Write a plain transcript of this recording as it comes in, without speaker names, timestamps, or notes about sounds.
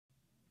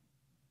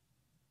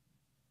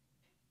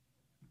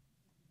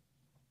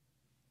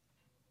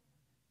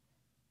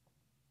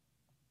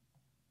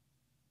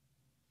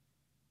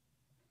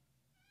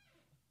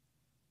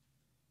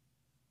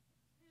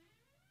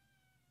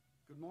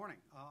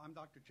morning. I'm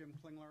Dr. Jim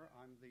Klingler.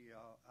 I'm the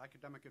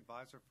academic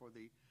advisor for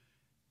the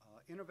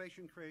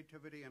Innovation,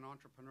 Creativity, and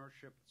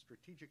Entrepreneurship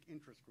Strategic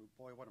Interest Group.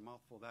 Boy, what a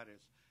mouthful that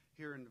is,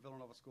 here in the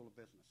Villanova School of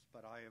Business.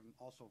 But I am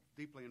also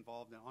deeply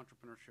involved in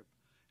entrepreneurship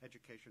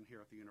education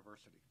here at the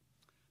university.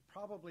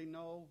 Probably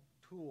no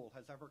tool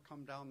has ever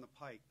come down the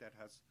pike that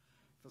has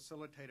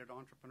facilitated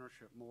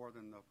entrepreneurship more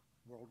than the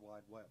World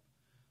Wide Web.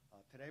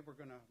 Today we're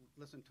going to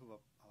listen to a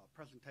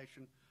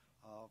presentation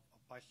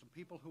by some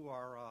people who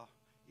are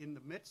in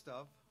the midst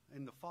of,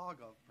 in the fog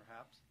of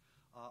perhaps,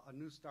 a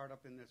new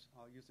startup in this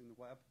using the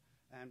web.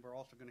 And we're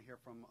also going to hear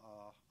from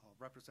a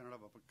representative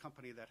of a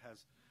company that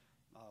has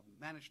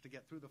managed to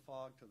get through the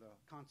fog to the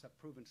concept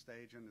proven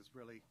stage and is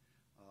really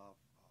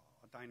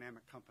a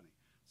dynamic company.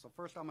 So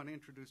first I'm going to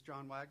introduce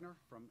John Wagner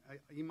from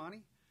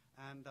eMoney,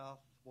 and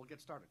we'll get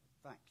started.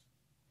 Thanks.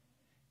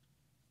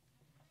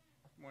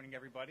 Good morning,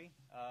 everybody.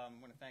 I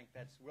want to thank,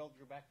 that's Will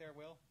Drew back there,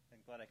 Will. I'm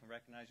glad I can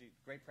recognize you.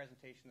 Great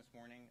presentation this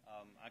morning.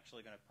 I'm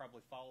actually going to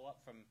probably follow up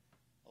from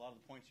a lot of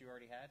the points you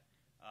already had.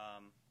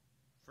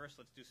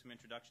 First, let's do some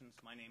introductions.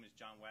 My name is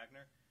John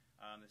Wagner.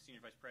 I'm the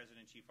Senior Vice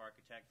President and Chief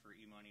Architect for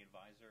eMoney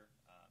Advisor.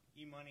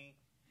 eMoney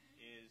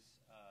is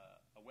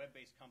a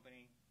web-based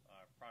company.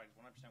 Our product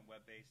is 100%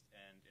 web-based,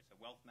 and it's a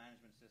wealth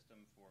management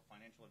system for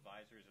financial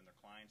advisors and their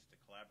clients to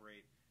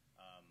collaborate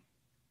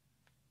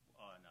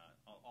on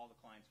all the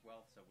clients'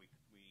 wealth. So we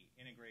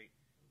integrate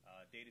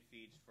data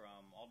feeds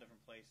from all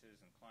different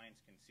places, and clients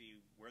can see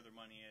where their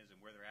money is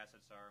and where their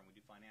assets are, and we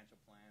do financial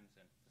plans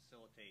and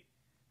facilitate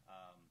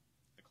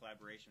the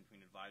collaboration between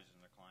advisors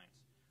and their clients.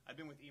 I've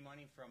been with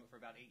eMoney for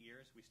about 8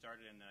 years. We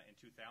started in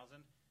 2000,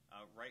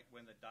 right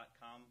when the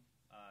dot-com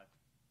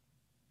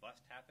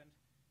bust happened.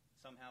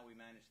 Somehow we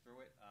managed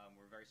through it.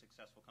 We're a very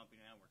successful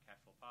company now. We're cash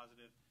flow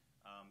positive.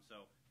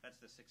 So that's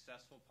the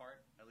successful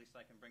part, at least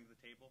I can bring to the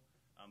table.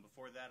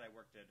 Before that, I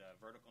worked at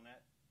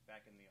VerticalNet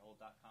back in the old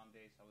dot-com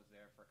days. I was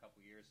there for a couple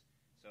years.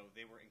 So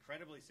they were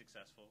incredibly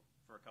successful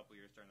for a couple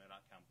years during the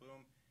dot-com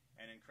boom,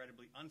 and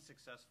incredibly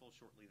unsuccessful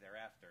shortly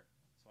thereafter.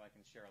 So I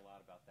can share a lot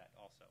about that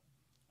also.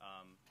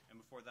 And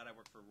before that, I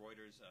worked for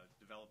Reuters,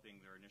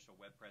 developing their initial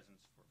web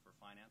presence for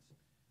finance.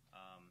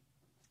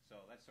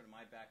 So that's sort of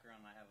my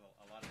background. I have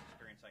a lot of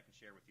experience I can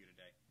share with you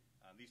today.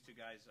 These two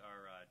guys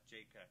are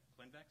Jake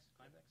Klinvex?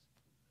 I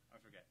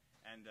forget.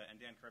 And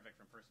Dan Kervik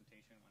from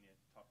Presentation. Why don't you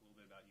talk a little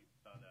bit about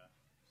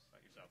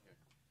yourself here?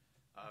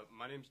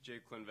 My name's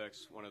Jake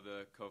Klinvex, one of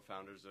the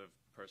co-founders of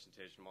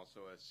Presentation. I'm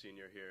also a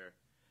senior here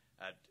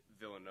at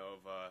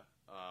Villanova.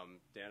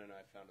 Dan and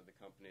I founded the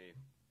company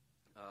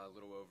a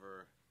little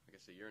over, I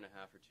guess, a year and a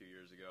half or 2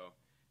 years ago.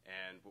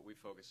 And what we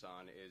focus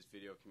on is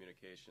video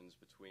communications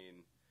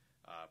between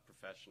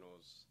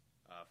professionals.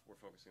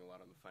 We're focusing a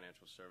lot on the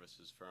financial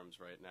services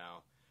firms right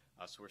now.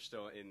 So we're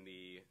still in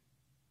the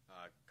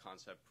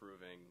concept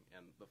proving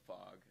and the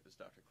fog, as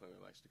Dr.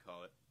 Klinger likes to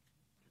call it.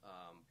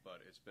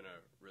 But it's been a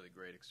really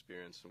great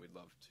experience, and we'd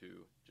love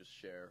to just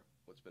share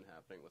what's been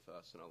happening with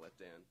us. And I'll let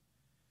Dan.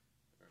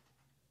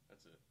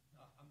 That's it.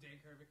 I'm Dan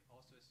Kervik,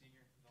 also a senior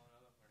in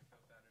Villanova. We're the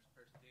co-founders of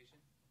Presentation.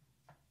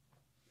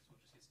 Guess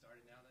we'll just get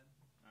started now then.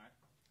 All right.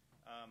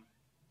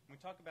 When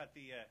we talk about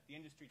the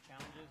industry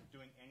challenges of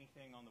doing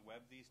anything on the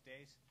web these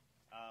days,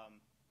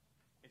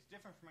 it's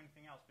different from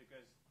anything else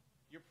because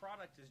your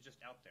product is just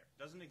out there. It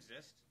doesn't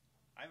exist.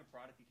 I have a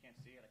product. You can't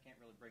see it. I can't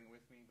really bring it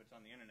with me, but it's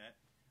on the Internet.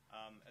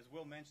 As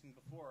Will mentioned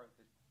before,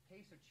 the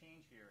pace of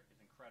change here is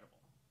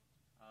incredible.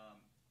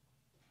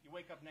 You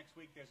wake up next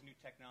week, there's a new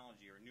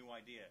technology or a new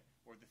idea,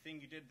 or the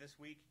thing you did this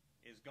week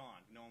is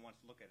gone. No one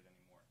wants to look at it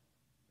anymore.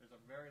 There's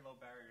a very low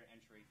barrier to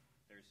entry.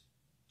 There's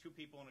 2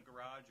 people in a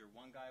garage or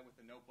one guy with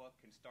a notebook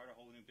can start a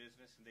whole new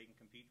business and they can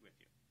compete with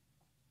you.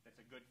 That's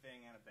a good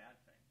thing and a bad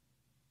thing.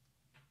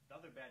 The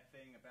other bad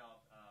thing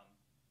about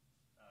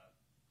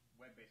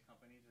web-based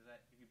companies is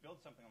that if you build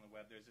something on the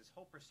web, there's this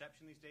whole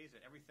perception these days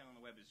that everything on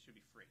the web should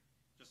be free,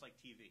 just like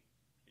TV.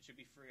 It should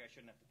be free. I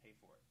shouldn't have to pay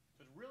for it.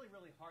 So it's really,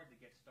 really hard to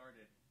get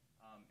started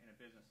in a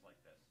business like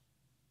this.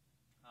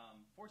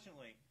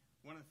 Fortunately,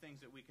 one of the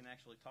things that we can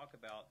actually talk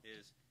about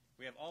is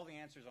we have all the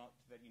answers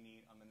that you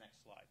need on the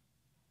next slide.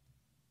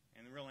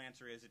 And the real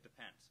answer is it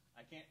depends.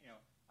 I can't,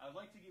 I'd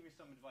like to give you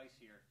some advice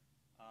here.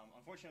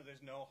 Unfortunately, there's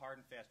no hard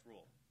and fast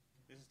rule.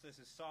 This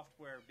is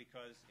software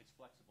because it's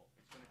flexible.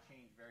 It's going to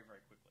change very,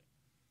 very quickly.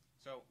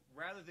 So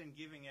rather than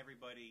giving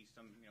everybody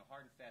some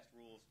hard and fast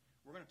rules,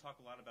 we're going to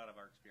talk a lot about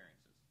our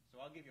experiences.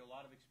 So I'll give you a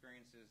lot of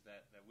experiences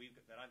that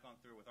I've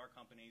gone through with our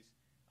companies,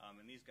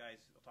 and these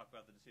guys will talk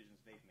about the decisions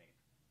they've made.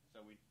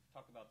 So we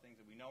talk about things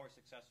that we know are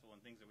successful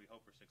and things that we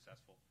hope are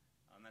successful.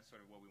 And that's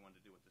sort of what we wanted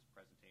to do with this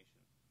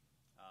presentation.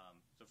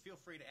 So feel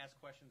free to ask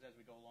questions as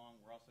we go along.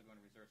 We're also going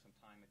to reserve some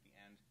time at the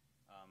end,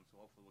 so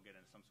hopefully we'll get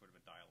into some sort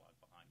of a dialogue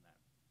behind that.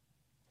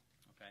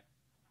 Okay.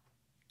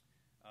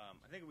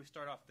 I think if we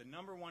start off, the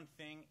number one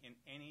thing in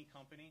any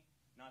company,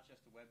 not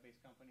just a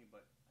web-based company,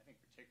 but I think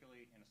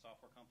particularly in a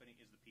software company,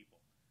 is the people.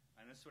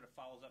 And this sort of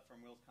follows up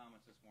from Will's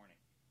comments this morning.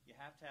 You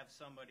have to have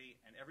somebody,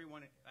 and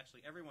everyone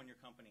in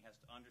your company has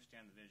to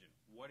understand the vision.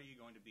 What are you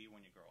going to be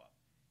when you grow up?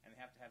 and they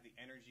have to have the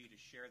energy to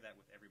share that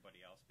with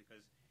everybody else,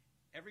 because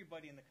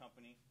everybody in the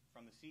company,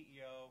 from the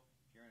CEO,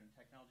 if you're in a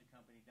technology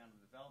company, down to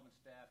the development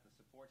staff, the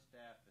support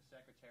staff, the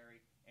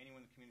secretary,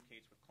 anyone that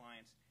communicates with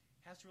clients,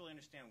 has to really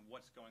understand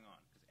what's going on,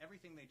 because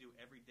everything they do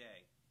every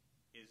day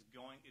is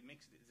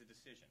a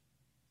decision.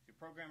 If your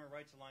programmer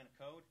writes a line of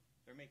code,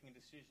 they're making a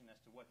decision as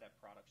to what that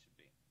product should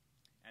be.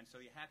 And so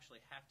you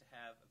actually have to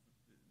have,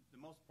 the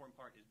most important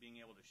part is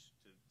being able to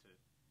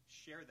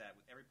share that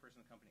with every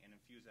person in the company and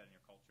infuse that in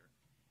your culture.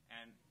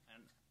 And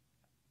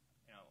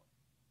you know,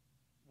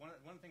 one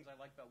of the things I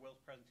liked about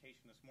Will's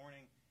presentation this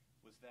morning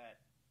was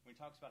that when he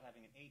talks about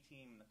having an A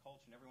team and the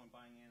culture and everyone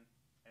buying in,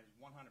 that is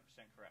 100%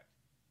 correct.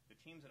 The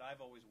teams that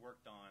I've always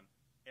worked on,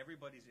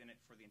 everybody's in it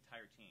for the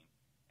entire team.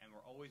 And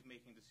we're always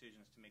making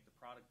decisions to make the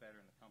product better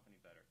and the company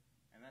better.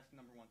 And that's the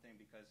number one thing,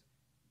 because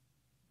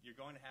you're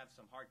going to have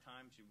some hard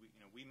times.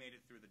 We made it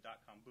through the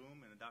dot-com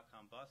boom and the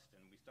dot-com bust,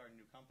 and we started a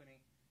new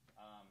company.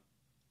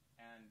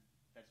 And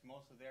that's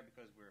mostly there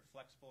because we're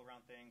flexible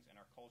around things,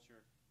 and our culture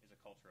is a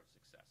culture of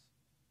success.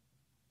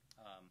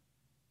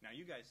 Now,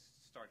 you guys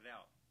started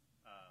out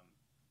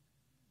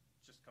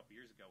just a couple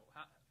years ago. We're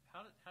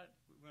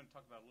going to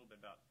talk about a little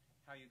bit about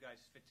how you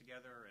guys fit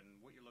together and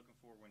what you're looking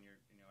for when you're,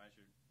 as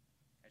you're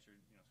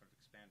sort of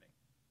expanding.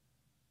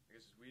 I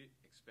guess as we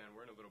expand,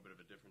 we're in a little bit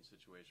of a different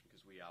situation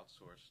because we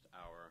outsourced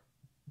our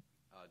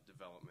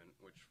development,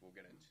 which we'll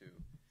get into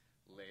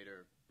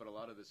later. But a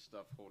lot of this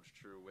stuff holds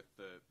true with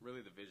the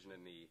vision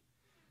and the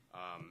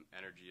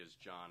energy, as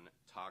John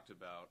talked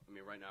about. I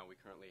mean, right now we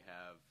currently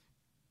have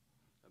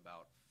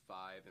about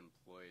 5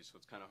 employees, so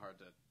it's kind of hard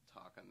to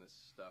talk on this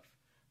stuff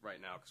right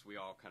now because we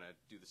all kind of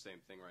do the same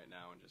thing right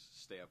now and just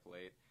stay up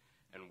late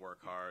and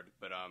work hard.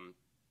 But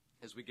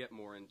as we get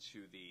more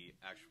into the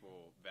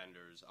actual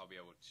vendors, I'll be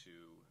able to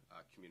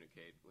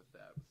communicate with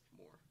that with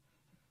more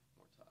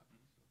talk.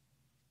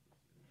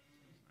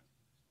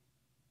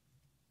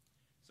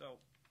 So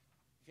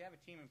if you have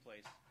a team in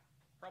place,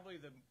 probably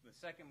the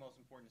second most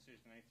important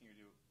decision in anything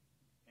you do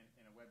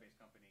in a web-based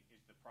company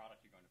is the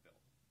product you're going to build.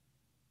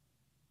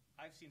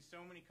 I've seen so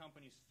many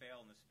companies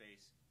fail in this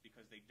space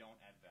because they don't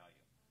add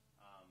value.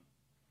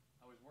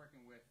 I was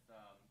working with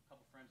a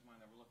couple friends of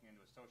mine that were looking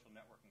into a social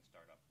networking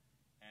startup,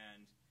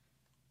 and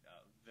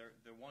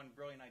the one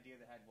brilliant idea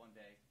they had one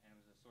day, and it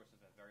was a source of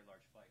a very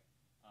large fight,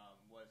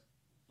 was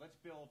let's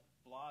build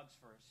blogs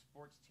for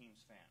sports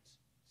teams fans.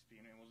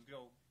 And we'll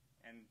go,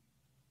 and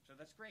so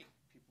that's great.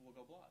 People will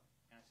go blog.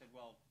 And I said,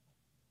 well,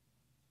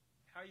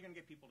 how are you going to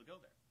get people to go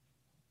there?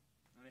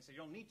 And they said,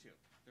 you don't need to.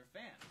 They're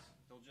fans.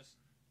 They'll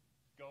just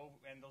go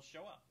and they'll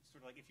show up. It's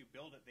sort of like if you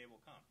build it, they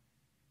will come.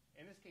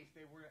 In this case,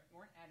 they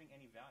weren't adding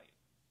any value.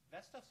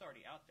 That stuff's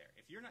already out there.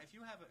 If you're going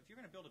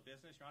to build a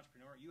business, you're an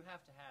entrepreneur, you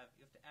have to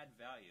add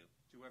value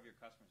to whoever your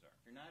customers are.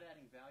 If you're not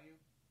adding value,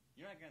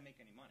 you're not going to make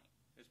any money.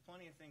 There's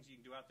plenty of things you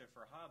can do out there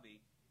for a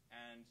hobby,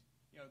 and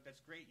that's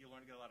great. You'll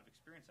learn to get a lot of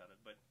experience out of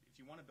it. But if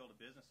you want to build a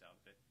business out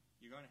of it,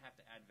 you're going to have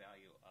to add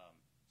value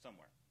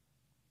somewhere.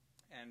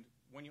 And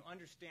when you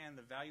understand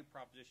the value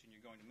proposition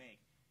you're going to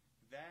make,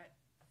 that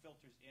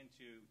filters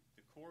into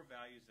the core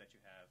values that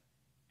you have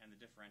and the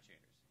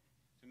differentiators.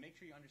 So make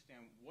sure you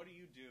understand, what do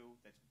you do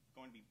that's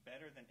going to be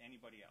better than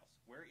anybody else?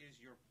 Where is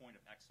your point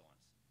of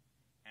excellence?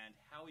 And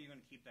how are you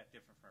going to keep that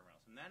different from everyone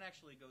else? And that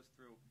actually goes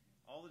through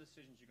all the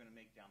decisions you're going to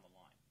make down the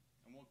line.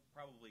 And we'll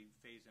probably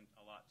phase in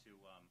a lot to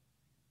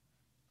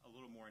a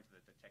little more into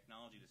the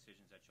technology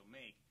decisions that you'll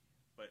make.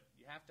 But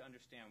you have to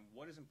understand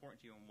what is important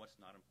to you and what's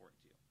not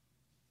important to you.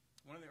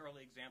 One of the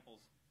early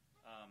examples,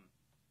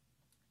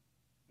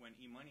 when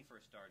eMoney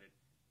first started,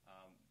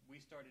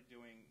 we started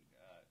doing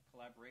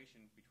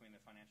collaboration between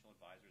the financial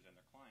advisors and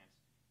their clients.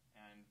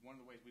 And one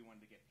of the ways we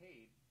wanted to get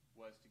paid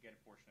was to get a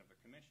portion of their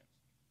commissions,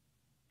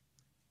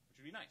 which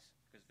would be nice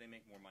because they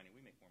make more money,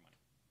 we make more money.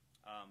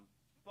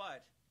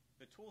 But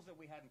the tools that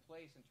we had in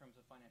place in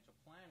terms of financial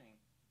planning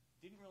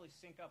didn't really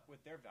sync up with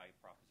their value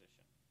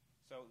proposition.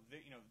 So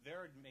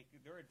they're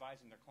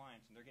advising their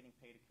clients, and they're getting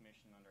paid a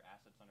commission under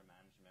assets under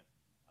management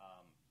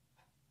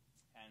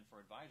and for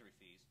advisory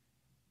fees.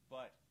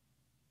 But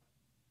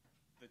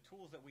the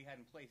tools that we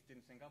had in place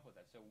didn't sync up with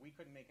that. So we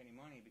couldn't make any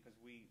money because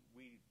we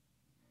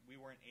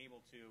weren't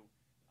able to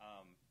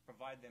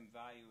provide them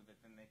value that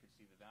then they could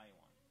see the value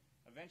on.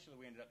 Eventually,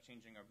 we ended up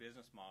changing our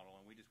business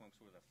model, and we just went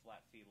sort of a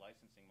flat fee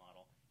licensing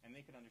model, and they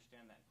could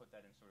understand that and put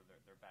that in sort of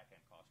their back-end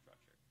cost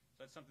structure.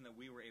 So that's something that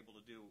we were able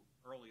to do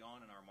early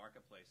on in our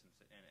marketplace and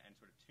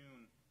sort of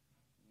tune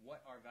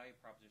what our value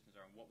propositions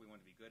are and what we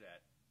want to be good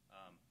at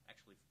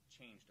actually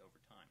changed over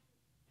time.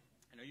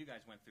 I know you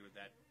guys went through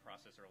that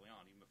process early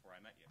on, even before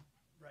I met you.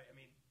 Right. I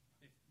mean,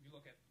 if you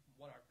look at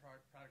what our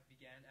product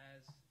began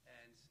as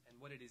and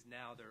what it is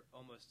now, they're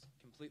almost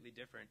completely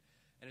different.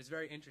 And it's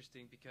very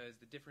interesting because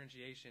the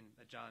differentiation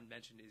that John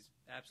mentioned is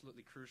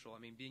absolutely crucial. I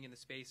mean, being in the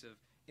space of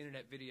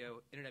internet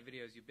video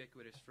is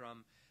ubiquitous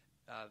from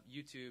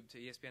YouTube to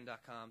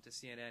ESPN.com to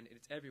CNN.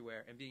 It's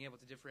everywhere. And being able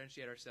to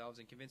differentiate ourselves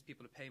and convince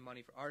people to pay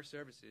money for our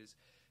services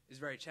is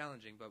very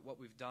challenging. But what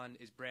we've done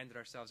is branded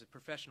ourselves as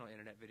professional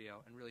internet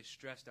video and really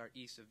stressed our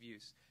ease of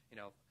use.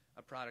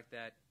 a product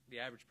that the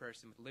average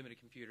person with limited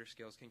computer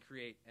skills can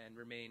create and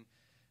remain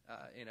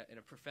in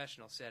a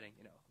professional setting.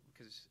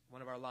 Because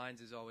one of our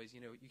lines is always,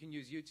 you can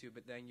use YouTube,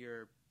 but then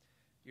your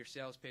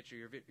sales pitch or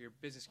your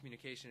business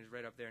communication is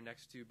right up there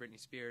next to Britney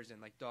Spears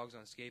and like dogs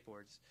on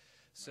skateboards.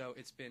 So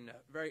it's been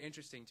very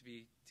interesting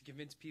to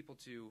convince people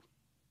to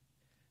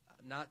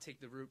not take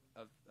the route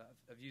of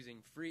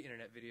using free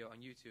internet video on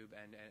YouTube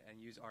and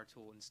use our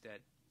tool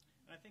instead.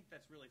 And I think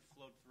that's really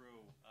flowed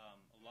through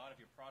a lot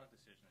of your product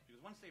decisions, because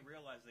once they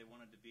realized they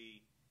wanted to be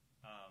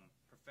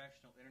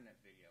professional internet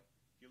video,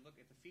 if you look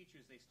at the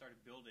features they started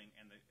building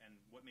and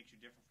what makes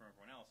you different from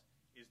everyone else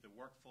is the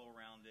workflow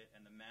around it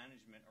and the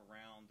management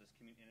around this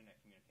internet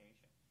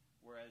communication.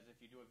 Whereas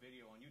if you do a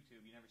video on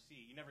YouTube, you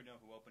never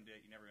know who opened it,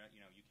 you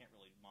can't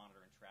really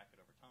monitor and track it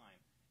over time.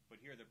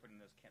 But here they're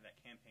putting that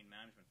campaign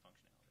management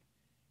functionality.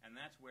 And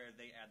that's where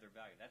they add their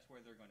value. That's where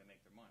they're going to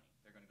make their money.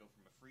 They're going to go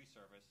from a free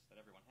service that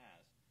everyone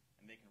has,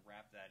 and they can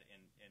wrap that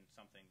in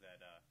something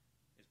that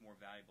is more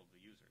valuable to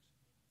the users.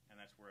 And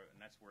that's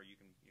where you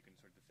can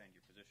sort of defend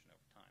your position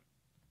over time.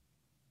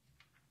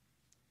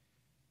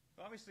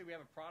 But obviously, we have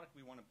a product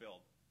we want to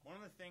build. One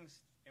of the things,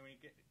 and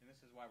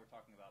this is why we're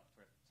talking about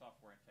sort of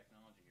software and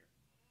technology here.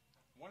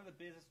 One of the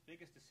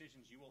biggest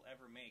decisions you will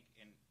ever make,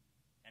 and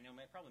you'll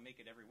probably make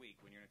it every week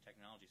when you're in a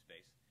technology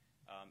space,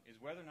 is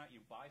whether or not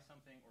you buy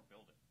something or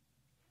build it.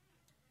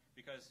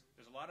 Because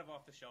there's a lot of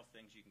off-the-shelf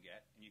things you can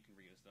get, and you can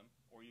reuse them,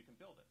 or you can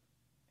build it.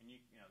 And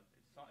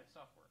it's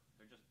software.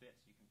 They're just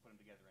bits. You can put them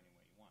together any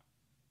way you want.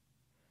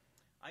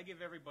 I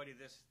give everybody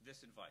this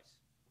advice.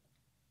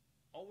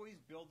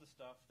 Always build the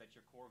stuff that's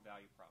your core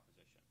value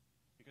proposition.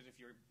 Because if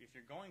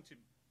you're going to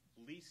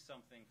lease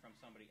something from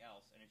somebody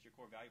else and it's your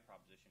core value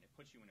proposition, it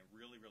puts you in a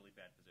really, really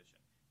bad position.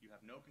 You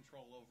have no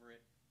control over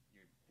it.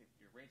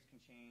 Your rates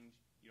can change.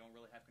 You don't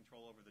really have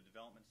control over the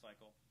development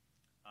cycle.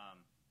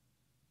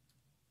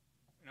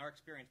 In our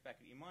experience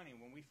back at Imani,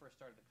 when we first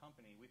started the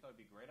company, we thought it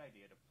would be a great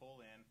idea to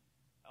pull in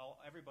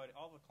all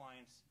the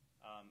clients'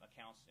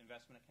 accounts,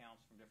 investment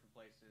accounts from different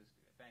places,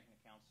 banking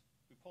accounts.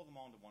 We pull them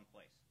all into one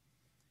place.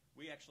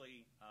 We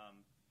actually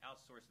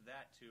outsourced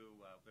that to,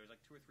 there was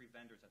like 2 or 3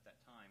 vendors at that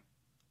time.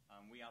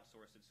 We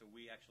outsourced it, so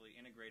we actually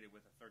integrated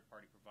with a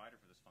third-party provider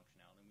for this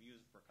functionality, and we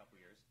used it for a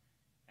couple years.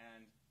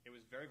 And it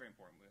was very, very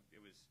important. It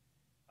was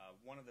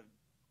one of the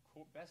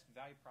best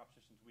value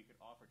propositions we could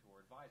offer to our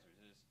advisors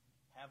is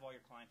have all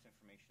your clients'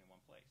 information in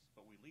one place,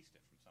 but we leased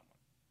it from someone.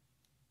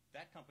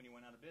 That company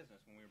went out of business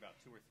when we were about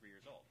 2 or 3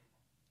 years old.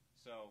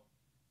 So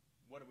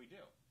what do?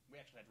 We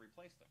actually had to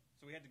replace them.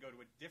 So we had to go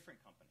to a different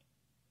company.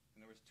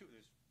 And there's 2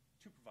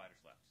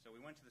 providers left. So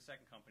we went to the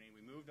second company,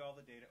 we moved all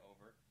the data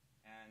over,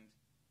 and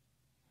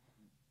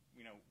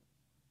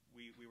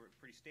we were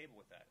pretty stable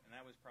with that. And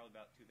that was probably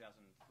about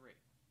 2003.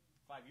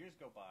 5 years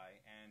go by,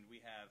 and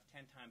we have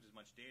 10 times as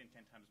much data and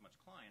 10 times as much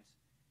clients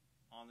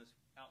on this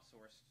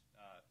outsourced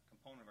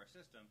component of our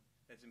system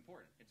that's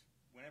important. It's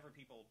whenever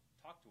people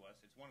talk to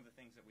us, it's one of the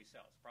things that we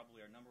sell. It's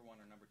probably our number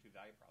 1 or number 2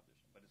 value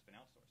proposition, but it's been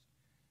outsourced.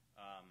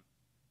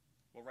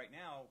 Well, right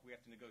now, we have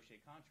to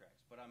negotiate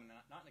contracts, but I'm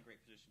not in a great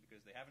position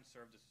because they haven't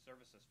serviced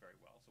us very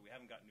well, so we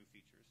haven't got new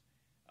features.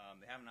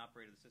 They haven't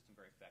operated the system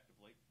very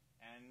effectively,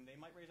 and they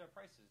might raise our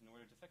prices in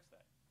order to fix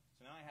that.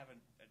 So now I have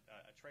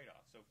a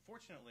trade-off. So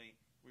fortunately,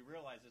 we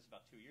realized this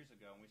about 2 years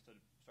ago, and we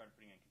started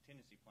putting in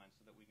contingency plans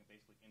so that we can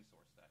basically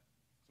insource that.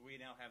 So we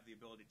now have the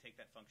ability to take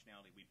that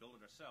functionality, we build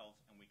it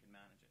ourselves, and we can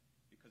manage it.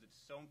 Because it's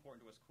so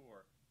important to us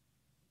core,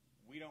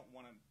 we don't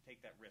want to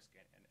take that risk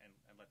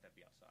and let that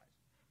be outside.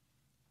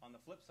 On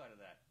the flip side of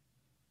that,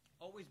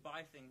 always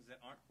buy things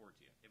that aren't core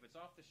to you. If it's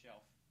off the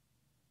shelf,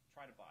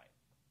 try to buy it.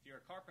 If you're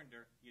a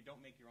carpenter, you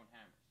don't make your own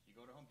hammers. You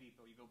go to Home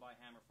Depot, you go buy a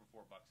hammer for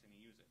 $4 and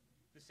you use it.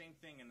 The same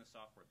thing in the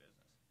software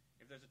business.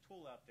 If there's a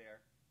tool out there,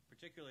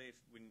 particularly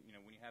when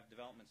you have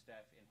development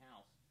staff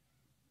in-house,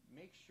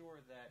 make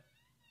sure that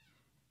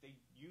they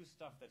use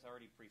stuff that's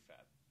already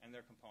prefab and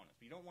their components.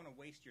 But you don't want to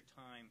waste your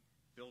time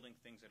building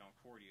things that aren't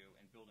core to you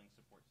and building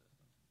support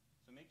systems.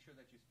 So make sure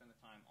that you spend the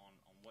time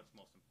on what's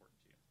most important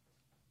to you.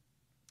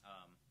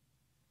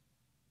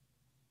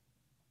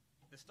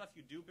 The stuff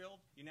you do build,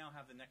 you now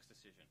have the next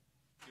decision.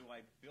 Do I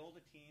build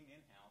a team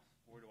in-house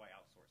or do I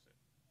outsource it?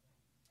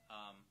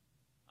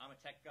 I'm a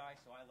tech guy,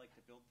 so I like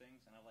to build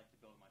things and I like to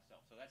build it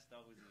myself. So that's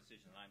always the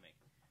decision that I make.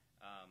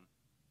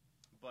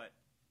 But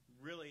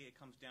really it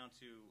comes down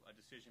to a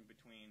decision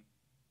between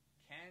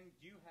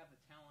do you have the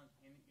talent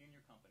in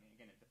your company?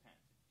 Again, it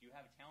depends. Do you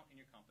have a talent in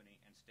your company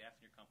and staff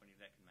in your company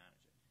that can manage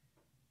it?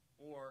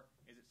 Or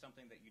is it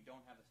something that you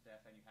don't have the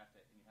staff and you have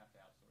to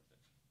outsource it?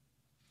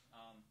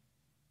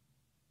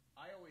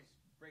 I always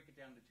break it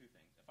down to 2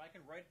 things. If I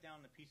can write down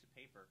the piece of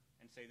paper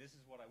and say this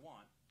is what I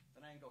want,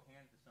 then I can go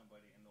hand it to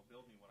somebody and they'll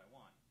build me what I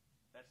want.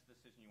 That's the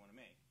decision you want to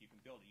make. You can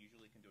build it.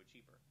 Usually you can do it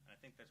cheaper. And I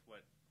think that's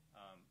what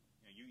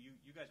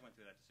you guys went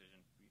through that decision.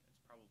 It's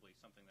probably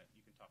something that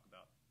you can talk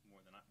about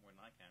more than I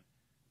can.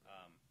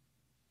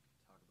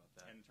 Talk about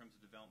that. In terms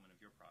of development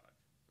of your product.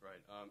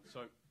 Right.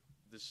 So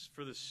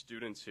for the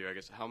students here, I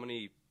guess, how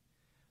many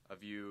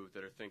of you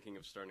that are thinking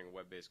of starting a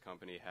web-based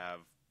company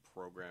have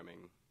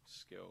programming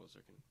skills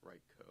or can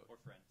write code. Or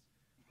friends.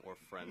 Or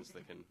friends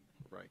that can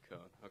write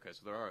code. Okay,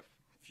 so there are a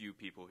few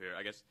people here.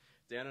 I guess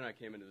Dan and I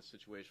came into the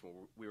situation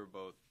where we were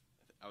both,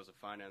 I was a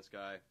finance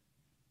guy,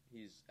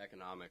 he's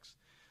economics,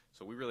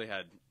 so we really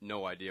had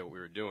no idea what we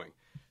were doing.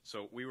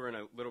 So we were in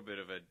a little bit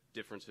of a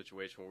different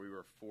situation where we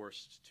were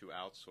forced to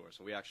outsource,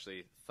 and we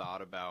actually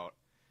thought about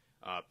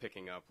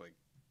picking up like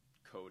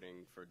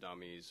coding for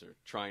dummies or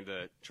trying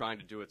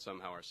to do it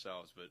somehow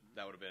ourselves, but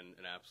that would have been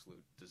an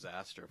absolute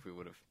disaster if we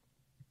would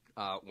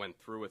have went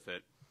through with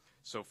it.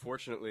 So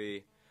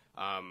fortunately,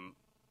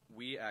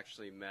 we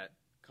actually met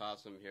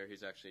Qasim here.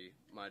 He's actually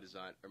my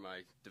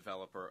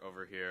developer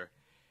over here,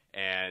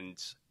 and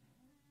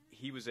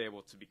he was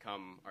able to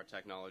become our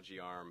technology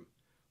arm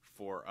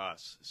for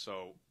us.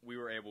 So we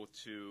were able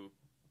to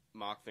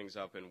mock things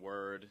up in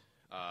Word,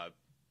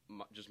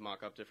 just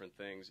mock up different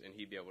things, and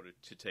he'd be able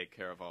to take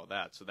care of all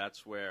that. So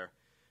that's where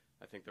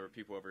I think there were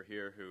people over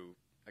here who,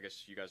 I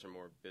guess you guys are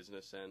more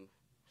business end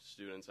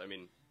students. I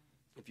mean,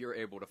 if you're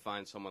able to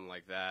find someone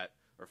like that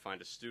or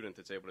find a student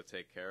that's able to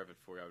take care of it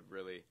for you, I would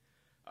really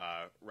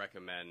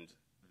recommend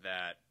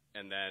that.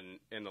 And then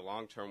in the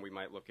long term, we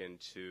might look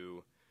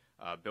into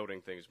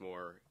building things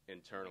more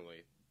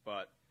internally.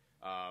 But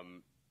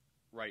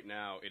right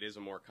now, it is a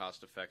more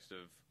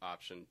cost-effective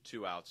option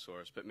to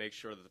outsource, but make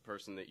sure that the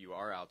person that you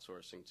are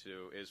outsourcing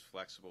to is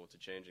flexible to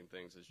changing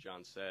things, as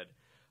John said.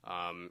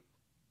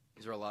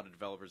 There are a lot of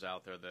developers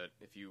out there that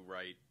if you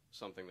write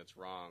something that's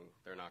wrong,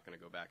 they're not going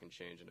to go back and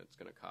change, and it's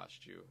going to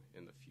cost you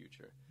in the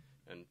future.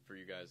 And for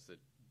you guys that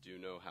do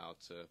know how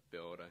to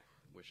build, I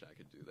wish I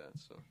could do that.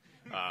 So,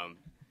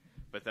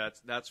 but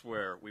that's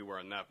where we were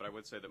on that. But I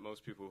would say that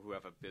most people who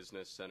have a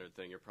business-centered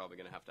thing, you're probably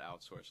going to have to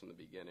outsource in the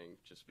beginning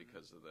just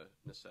because of the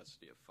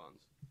necessity of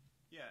funds.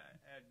 Yeah,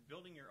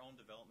 building your own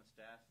development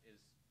staff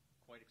is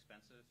quite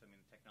expensive. I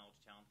mean,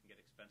 technology talent can get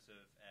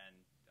expensive, and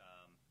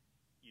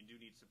you do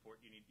need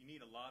support. You need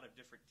a lot of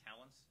different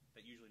talents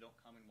that usually don't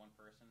come in one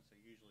person. So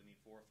you usually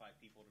need 4 or 5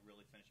 people to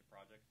really finish a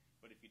project.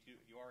 But if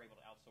you are able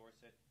to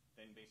outsource it,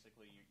 then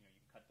basically you can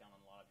cut down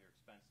on a lot of your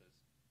expenses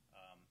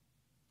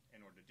in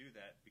order to do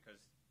that,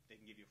 because they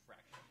can give you a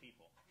fraction of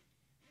people.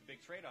 The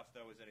big trade-off,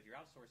 though, is that if you're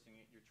outsourcing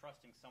it, you're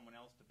trusting someone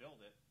else to build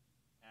it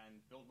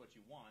and build what you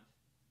want.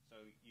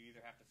 So you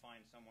either have to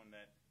find someone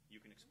that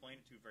you can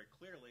explain it to very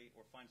clearly,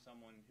 or find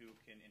someone who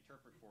can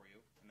interpret for you,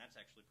 and that's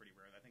actually pretty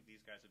rare. I think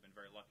these guys have been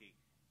very lucky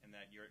in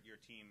that your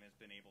team has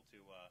been able to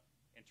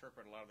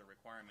interpret a lot of the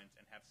requirements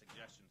and have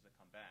suggestions that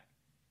come back.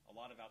 A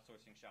lot of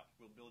outsourcing shops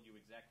will build you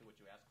exactly what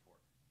you ask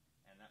for,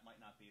 and that might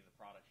not be the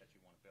product that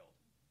you want to build.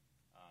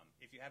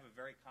 If you have a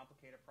very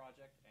complicated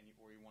project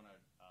or you want to,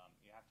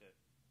 you have to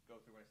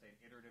go through what I say an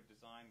iterative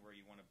design, where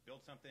you want to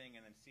build something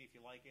and then see if you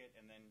like it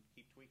and then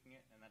keep tweaking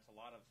it, and that's what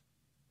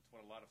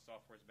a lot of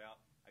software is about.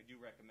 I do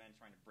recommend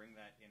trying to bring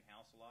that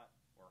in-house a lot,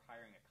 or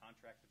hiring a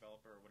contract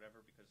developer or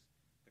whatever, because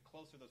the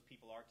closer those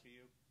people are to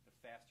you, the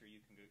faster you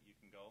can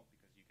go,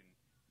 because you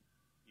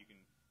can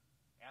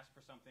ask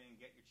for something,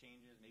 get your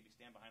changes, maybe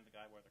stand behind the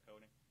guy while they're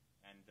coding,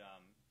 and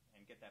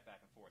get that back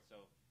and forth.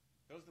 So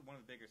those are one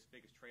of the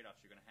biggest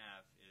trade-offs you're going to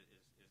have is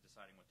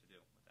deciding what to do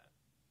with that.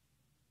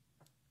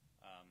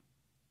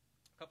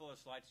 A couple of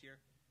slides here.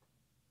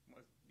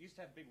 You used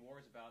to have big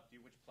wars about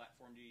which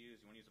platform do you use?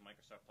 You want to use a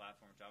Microsoft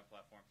platform, Java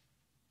platform?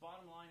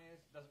 Bottom line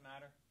is, it doesn't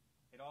matter.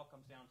 It all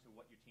comes down to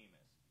what your team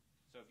is.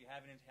 So if you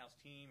have an in-house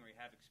team or you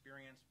have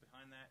experience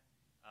behind that,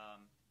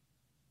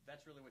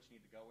 that's really what you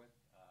need to go with.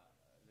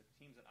 The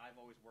teams that I've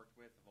always worked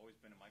with have always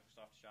been a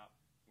Microsoft shop.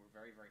 We're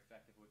very, very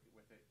effective with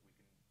it.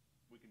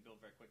 We can build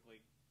very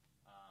quickly.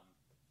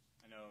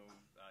 I know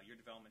your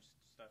development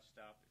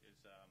stop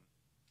is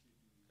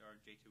our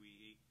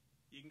J2EE.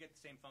 You can get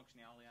the same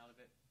functionality out of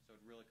it, so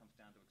it really comes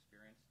down to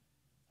experience.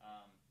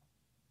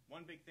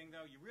 One big thing,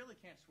 though, you really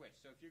can't switch.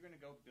 So if you're going to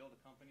go build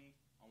a company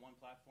on one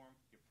platform,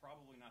 you're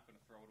probably not going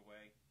to throw it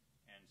away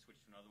and switch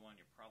to another one.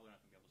 You're probably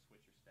not going to be able to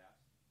switch your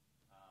staffs.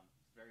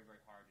 It's very, very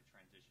hard to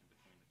transition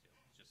between the two.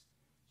 It's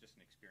just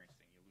an experience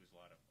thing. You lose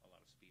a lot of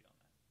speed on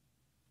that.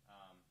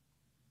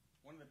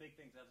 One of the big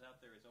things that's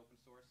out there is open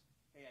source.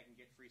 Hey, I can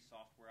get free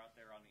software out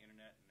there on the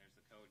internet, and there's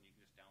the code, and you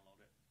can just download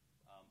it.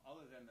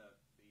 Other than the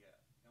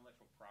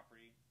intellectual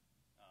property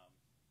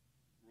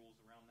rules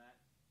around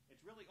that,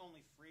 it's really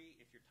only free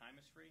if your time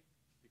is free,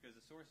 because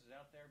the source is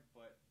out there,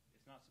 but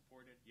it's not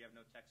supported. You have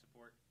no tech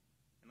support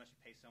unless you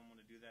pay someone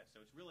to do that.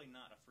 So it's really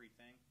not a free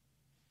thing.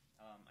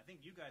 I think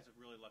you guys have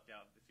really lucked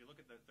out. If you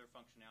look at their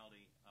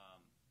functionality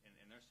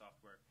in their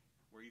software,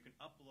 where you can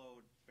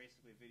upload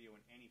basically video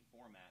in any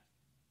format,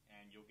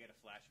 and you'll get a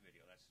Flash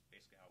video. That's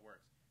basically how it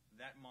works.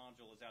 That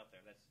module is out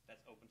there.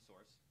 That's open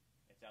source.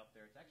 It's out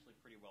there. It's actually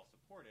pretty well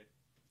supported,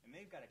 and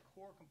they've got a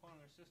core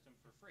component of their system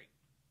for free.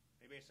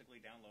 They basically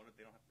download it.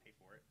 They don't have to pay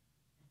for it.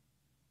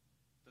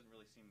 Doesn't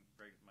really seem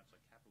very much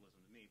like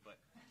capitalism to me,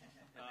 but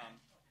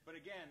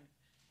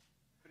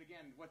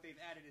again, what they've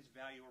added is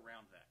value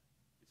around that.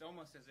 It's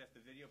almost as if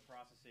the video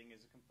processing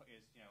it's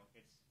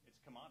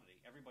commodity.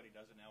 Everybody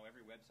does it now.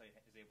 Every website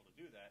is able to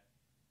do that,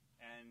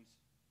 and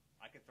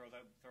I could throw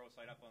a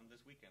site up on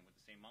this weekend with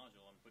the same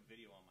module and put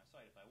video on my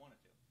site if I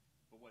wanted to.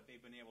 But what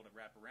they've been able to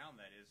wrap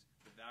around that is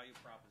the value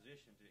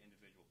proposition to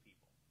individual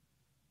people.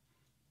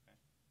 Okay?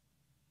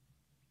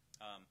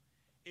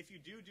 If you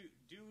do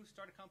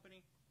start a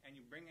company and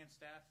you bring in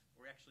staff,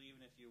 or actually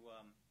even if you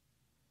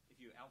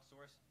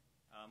outsource,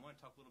 I want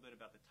to talk a little bit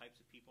about the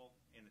types of people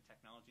in the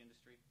technology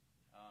industry.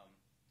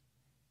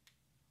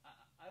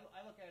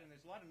 I look at it, and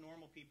there's a lot of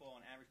normal people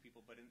and average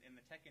people, but in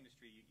the tech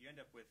industry, you end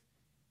up with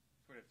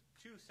sort of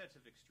two sets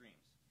of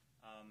extremes.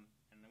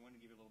 And I want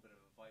to give you a little bit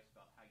of advice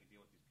about how you deal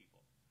with these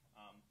people.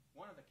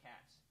 One are the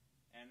cats.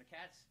 And the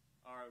cats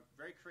are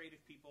very creative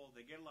people.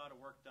 They get a lot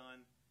of work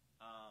done.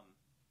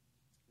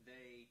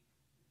 They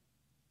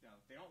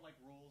don't like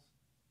rules,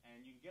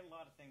 and you can get a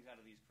lot of things out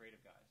of these creative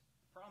guys.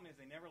 The problem is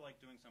they never like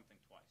doing something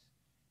twice.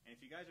 And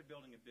if you guys are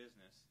building a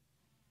business,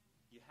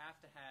 you have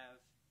to have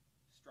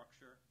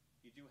structure.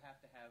 You do have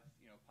to have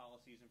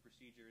policies and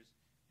procedures,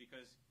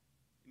 because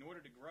in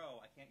order to grow,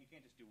 you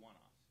can't just do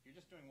one-offs. If you're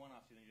just doing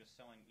one-offs, then you're just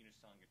selling your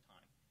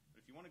time. But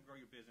if you want to grow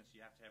your business,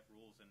 you have to have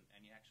rules,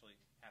 and you actually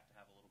have to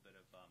have a little bit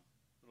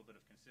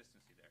of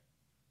consistency there.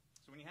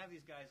 So when you have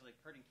these guys like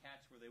herding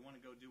cats, where they want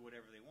to go do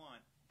whatever they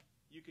want,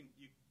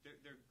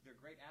 they're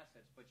great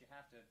assets, but you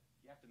have to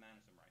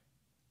manage them right.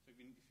 So if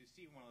you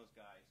see one of those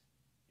guys,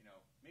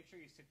 make sure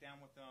you sit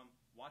down with them,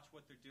 watch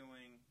what they're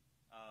doing,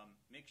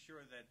 make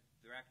sure that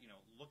they're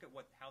look at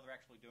how they're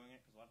actually doing it,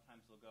 because a lot of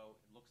times they'll go,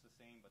 it looks the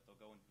same, but they'll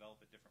go and develop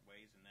it different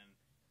ways, and then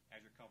as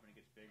your company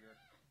gets bigger,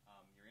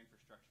 your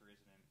infrastructure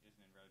isn't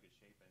in really good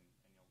shape, and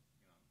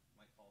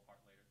might fall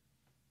apart later.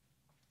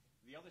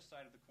 The other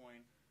side of the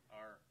coin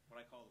are what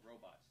I call the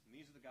robots, and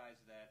these are the guys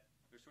that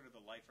they're sort of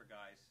the lifer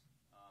guys.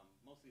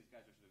 Most of these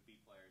guys are sort of B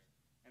players,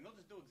 and they'll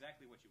just do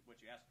exactly what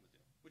you ask them to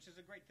do, which is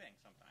a great thing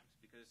sometimes,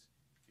 because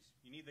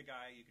you need the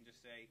guy, you can just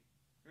say,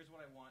 here's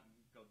what I want, and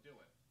go do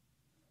it.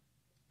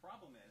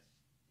 Problem is,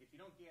 if you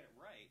don't get it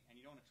right and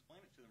you don't explain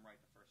it to them right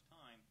the first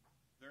time,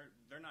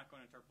 they're not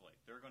going to interpolate.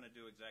 They're going to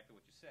do exactly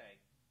what you say,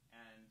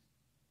 and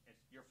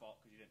it's your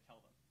fault because you didn't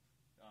tell them.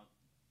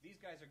 These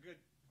guys are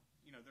good,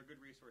 they're good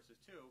resources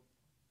too,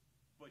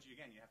 but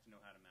again, you have to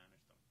know how to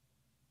manage them.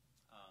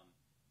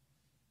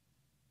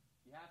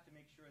 You have to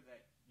make sure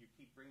that you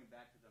keep bringing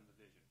back to them the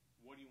vision.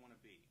 What do you want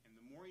to be? And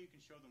the more you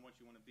can show them what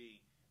you want to be,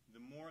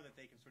 the more that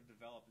they can sort of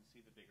develop and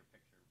see the bigger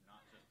picture,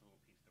 not just the little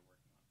piece they're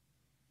working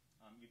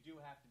on. You do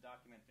have to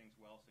document things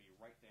well, so you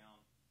write down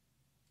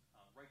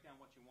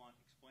what you want,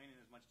 explain in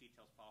as much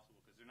detail as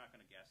possible, because they're not going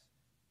to guess.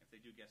 If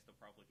they do guess,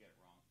 they'll probably get it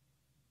wrong.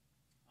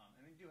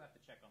 And you do have to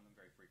check on them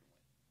very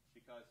frequently,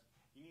 because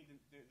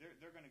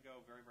they're going to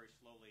go very, very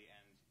slowly,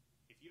 and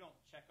if you don't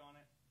check on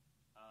it,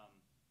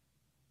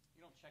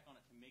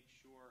 to make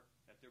sure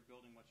that they're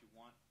building what you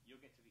want,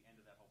 you'll get to the end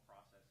of that whole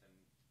process, and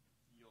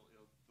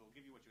they'll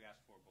give you what you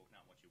asked for, but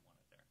not what you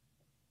wanted there.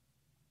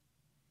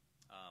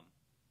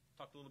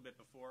 Talked a little bit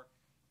before.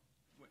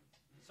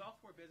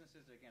 Software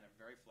businesses, again, are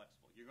very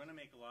flexible. You're going to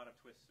make a lot of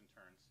twists and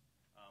turns.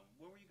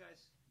 Where were you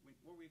guys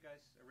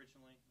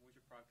originally? What was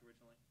your product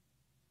originally?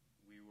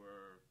 We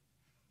were,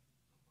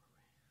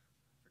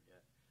 I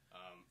forget.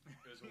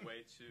 It was a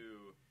way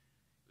to,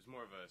 it was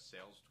more of a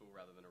sales tool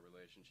rather than a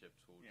relationship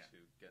tool to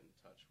get in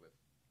touch with.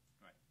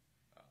 Right.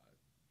 I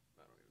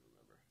don't even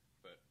remember,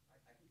 but. I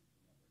can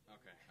remember.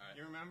 Okay, all right.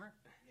 You remember?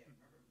 Yeah,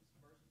 remember it was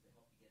first to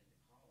help you get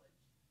into college.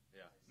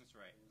 Yeah. That's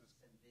right. It was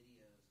send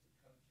videos to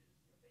coaches,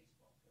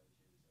 baseball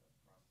coaches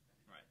across the country,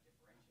 Right. to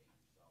differentiate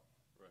yourself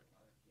Right. from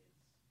other kids.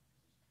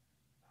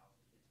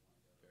 Thousands of kids want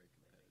to go Very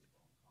play competitive.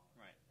 baseball in college.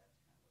 Right. So that's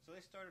kind of what So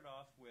they started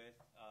off with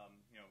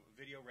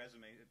video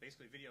resume,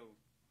 basically video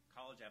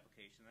college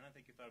application. Then I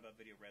think you thought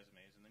about video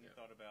resumes, and then you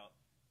thought about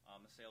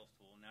a sales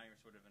tool. And now you're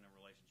sort of in a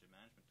relationship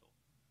management tool.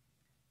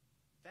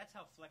 That's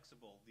how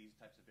flexible these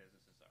types of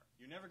businesses are.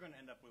 You're never going to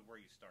end up with where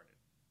you started,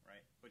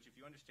 right? But if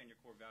you understand your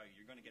core value,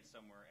 you're going to get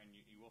somewhere, and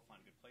you will find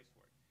a good place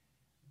for it.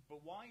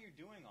 But while you're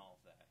doing all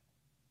of that,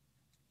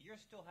 you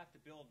still have to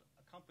build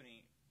a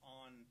company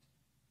on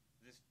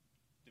this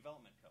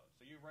development code.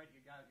 So you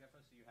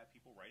have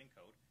people writing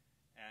code,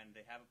 and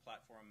they have a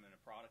platform and a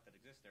product that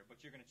exists there,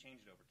 but you're going to change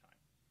it over time.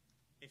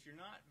 If you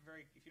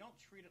don't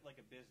treat it like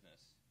a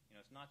business,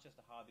 it's not just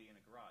a hobby in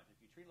a garage.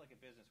 If you treat it like a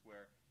business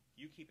where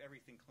you keep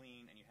everything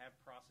clean and you have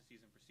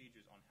processes and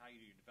procedures on how you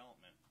do your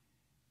development,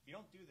 if you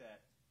don't do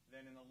that,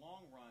 then in the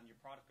long run, your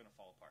product's going to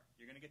fall apart.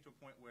 You're going to get to a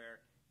point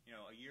where,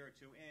 a year or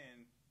two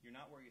in, you're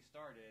not where you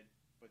started,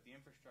 but the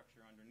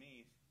infrastructure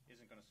underneath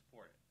isn't going to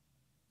support it.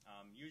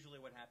 Usually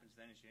what happens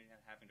then is you end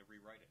up having to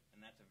rewrite it, and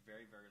that's a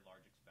very, very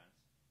large expense.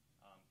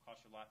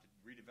 Costs you a lot to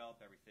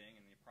redevelop everything,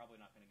 and you're probably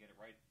not going to get it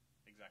right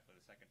exactly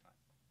the second time.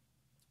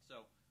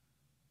 So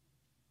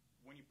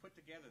when you put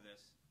together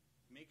this,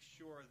 make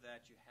sure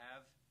that you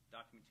have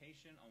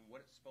documentation on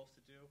what it's supposed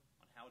to do,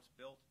 on how it's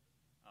built,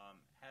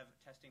 have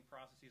testing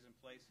processes in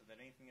place so that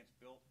anything that's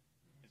built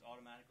is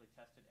automatically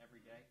tested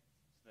every day,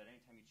 so that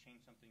anytime you change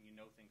something,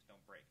 things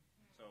don't break.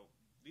 So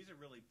these are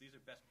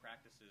best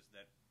practices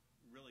that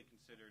really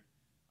considered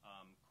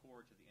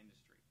core to the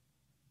industry.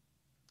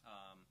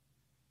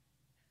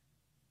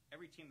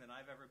 every team that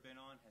I've ever been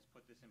on has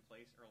put this in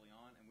place early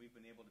on, and we've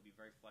been able to be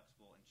very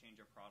flexible and change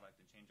our product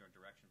and change our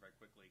direction very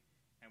quickly.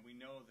 And we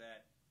know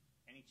that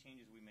any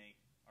changes we make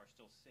are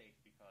still safe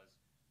because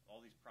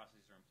all these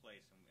processes are in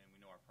place, and we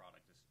know our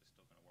product is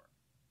still going to work.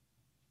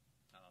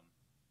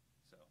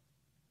 So,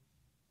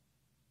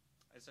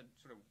 I said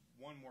sort of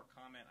one more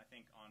comment, I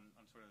think, on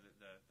sort of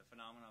the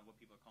phenomenon of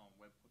what people are calling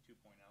Web 2.0.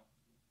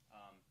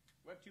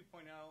 Web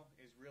 2.0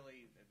 is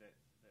really,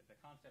 the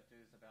concept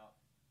is about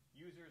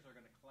users are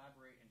going to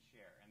collaborate and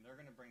share, and they're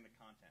going to bring the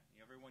content.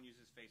 Everyone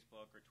uses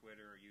Facebook or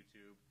Twitter or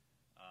YouTube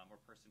or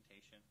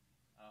Presentation.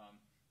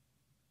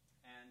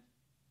 And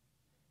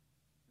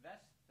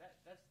that's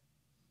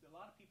a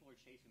lot of people are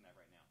chasing that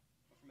right now.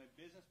 But from a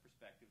business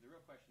perspective, the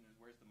real question is,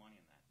 where's the money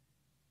in that?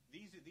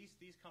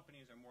 These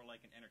companies are more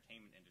like an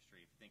entertainment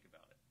industry, if you think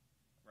about it,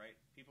 right?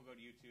 People go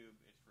to YouTube,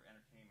 it's for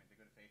entertainment. They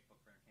go to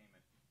Facebook for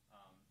entertainment.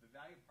 The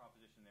value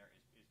proposition there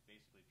is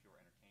basically pure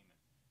entertainment.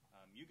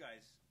 You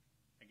guys,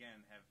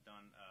 again, have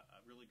done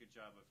a really good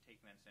job of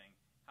taking that and saying,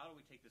 how do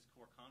we take this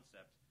core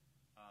concept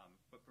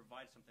but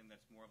provide something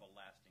that's more of a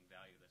lasting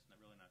value that's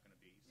really not going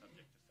to be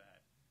subject to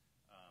fad?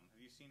 Have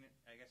you seen it?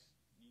 I guess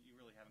you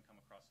really haven't come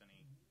across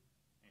any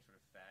sort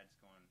of fads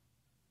going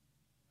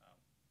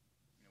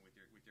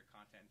with your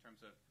content in terms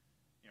of,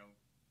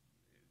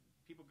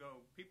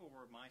 people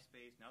were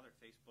MySpace, now they're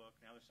Facebook,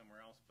 now they're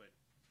somewhere else, but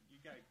you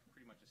got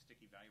pretty much a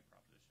sticky value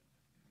proposition.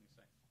 What do you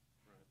say?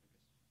 Right,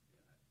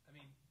 I guess. I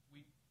mean,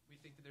 we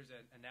think that there's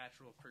a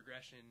natural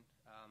progression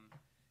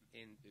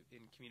in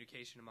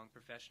communication among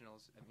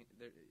professionals. I mean,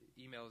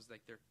 emails,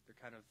 like they're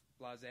kind of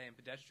blasé and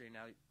pedestrian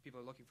now. People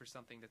are looking for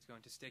something that's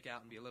going to stick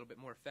out and be a little bit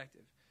more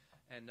effective.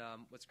 And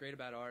what's great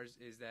about ours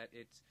is that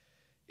it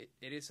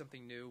is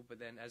something new, but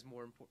then as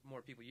more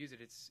people use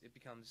it, it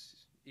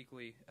becomes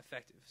equally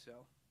effective.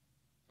 So,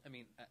 I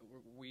mean,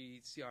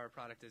 we see our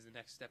product as the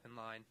next step in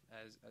line,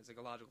 as like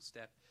a logical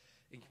step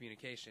in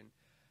communication.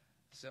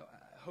 So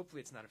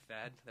hopefully it's not a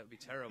fad. That would be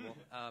terrible.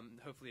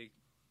 Hopefully,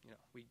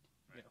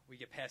 we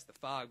get past the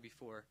fog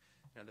before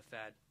the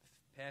fad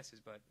passes.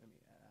 But I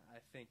mean, I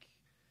think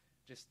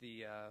just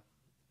the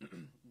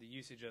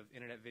usage of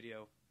internet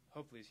video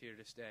hopefully is here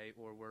to stay,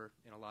 or we're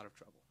in a lot of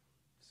trouble.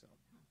 So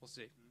we'll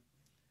see.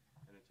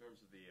 And in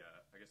terms of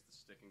I guess the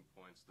sticking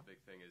points, the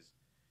big thing is,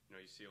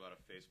 you see a lot of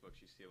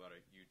Facebooks, you see a lot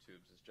of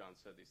YouTubes. As John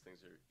said, these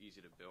things are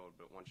easy to build,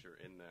 but once you're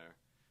in there,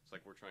 it's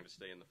like we're trying to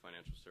stay in the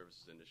financial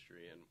services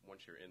industry, and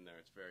once you're in there,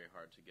 it's very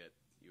hard to get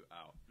you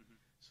out. Mm-hmm.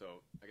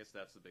 So I guess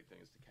that's the big thing,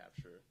 is to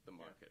capture the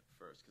market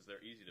first, because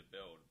they're easy to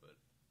build, but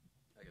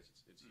I guess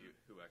it's you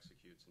who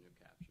executes and who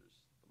captures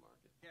the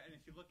market. Yeah, and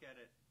if you look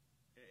at it,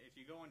 if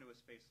you go into a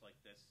space like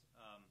this,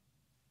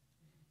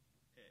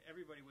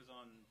 everybody was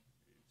on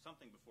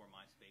something before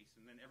MySpace,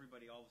 and then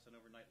everybody all of a sudden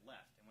overnight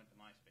left and went to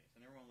MySpace,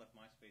 and everyone left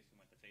MySpace and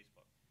went to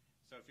Facebook.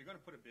 So if you're going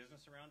to put a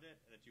business around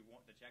it that you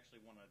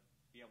actually want to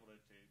be able to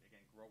again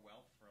grow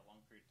wealth for a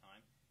long period of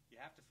time, you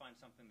have to find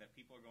something that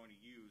people are going to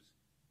use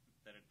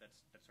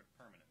that's sort of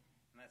permanent.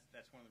 And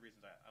that's one of the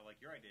reasons I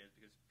like your idea, is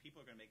because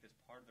people are going to make this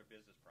part of their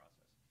business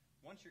process.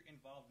 Once you're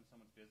involved in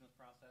someone's business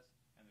process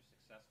and they're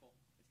successful,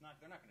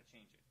 they're not going to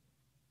change it.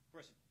 Of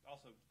course, it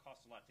also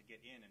costs a lot to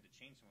get in and to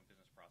change someone's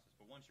business process,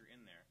 but once you're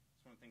in there,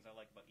 it's one of the things I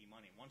like about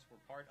e-money. Once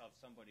we're part of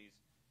somebody's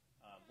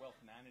wealth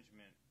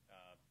management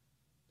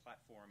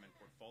platform and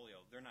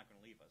portfolio, they're not going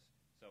to leave us.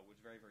 So it's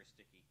very, very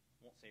sticky.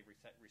 Won't say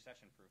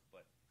recession-proof,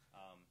 but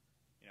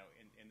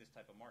in this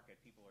type of market,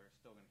 people are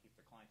still going to keep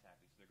their clients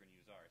happy, so they're going to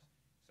use ours.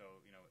 So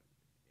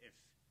if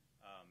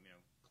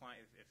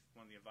if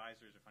one of the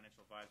advisors or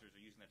financial advisors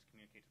are using that to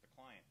communicate to the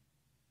client,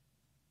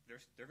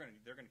 they're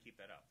going to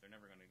keep that up. They're not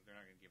going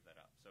to give that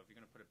up. So if you're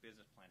going to put a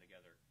business plan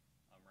together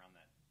around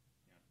that,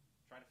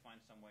 try to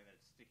find some way that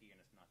it's sticky and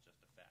it's not just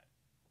a fad.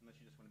 Unless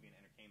you just want to be an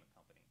entertainment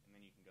company, and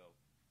then you can go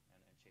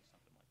and chase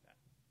something like that.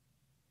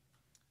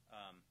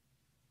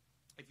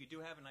 If you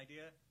do have an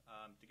idea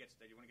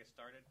that you want to get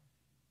started,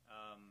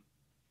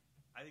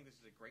 I think this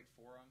is a great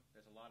forum.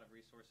 There's a lot of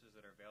resources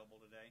that are available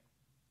today.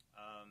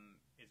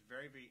 It's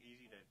very, very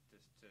easy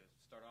to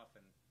start off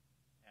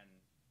and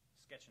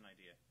sketch an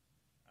idea.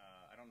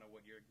 I don't know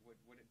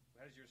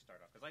how does yours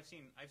start off? Because I've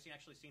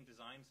actually seen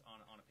designs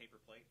on a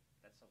paper plate.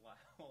 That's a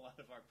lot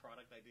of our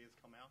product ideas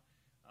come out.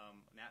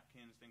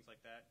 Napkins, things like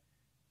that.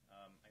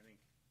 I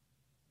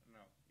don't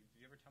know.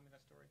 Did you ever tell me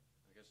that story?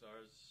 I guess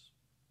ours,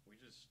 we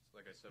just,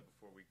 like I said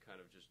before, we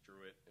kind of just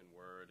drew it in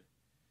Word,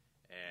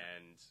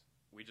 and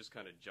we just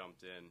kind of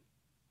jumped in.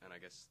 And I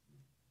guess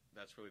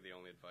that's really the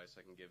only advice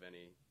I can give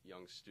any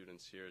young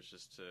students here, is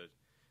just to,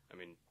 I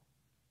mean,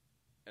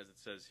 as it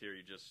says here,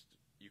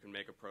 you can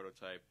make a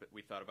prototype. But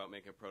we thought about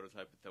making a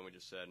prototype, but then we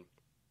just said,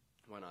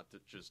 why not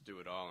just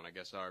do it all? And I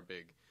guess our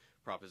big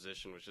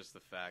proposition was just the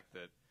fact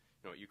that,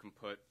 you can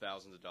put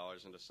thousands of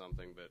dollars into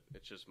something, but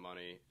it's just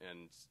money.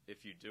 And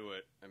if you do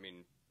it, I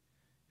mean,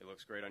 it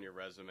looks great on your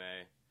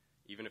resume.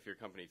 Even if your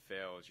company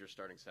fails, your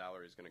starting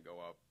salary is going to go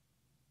up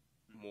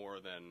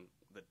more than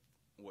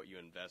what you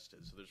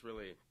invested. So there's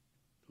really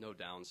no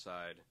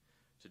downside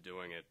to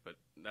doing it. But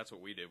that's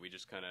what we did. We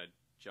just kind of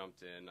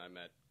jumped in. I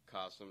met a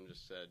Costume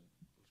just said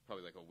it's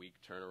probably like a week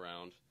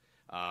turnaround.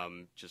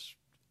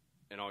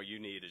 And all you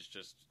need is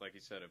just, like he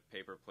said, a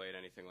paper plate,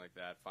 anything like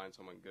that. Find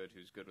someone good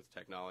who's good with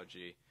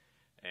technology,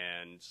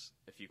 and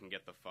if you can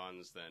get the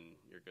funds, then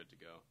you're good to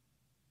go.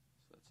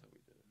 So that's how we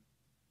did it.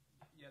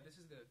 Yeah, this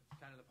is the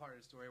kind of the part of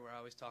the story where I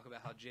always talk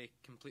about how Jake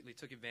completely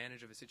took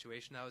advantage of a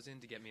situation I was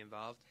in to get me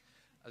involved.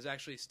 I was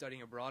actually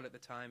studying abroad at the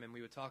time, and we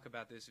would talk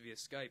about this via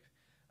Skype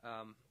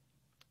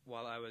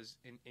while I was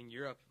in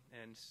Europe.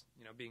 And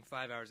being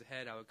 5 hours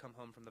ahead, I would come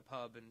home from the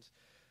pub and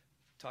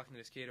talking to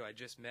this kid who I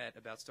just met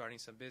about starting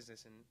some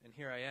business, and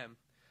here I am.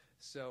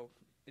 So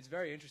it's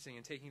very interesting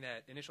in taking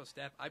that initial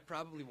step. I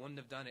probably wouldn't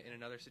have done it in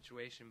another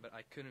situation, but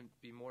I couldn't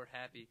be more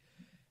happy.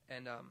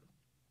 And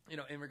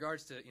in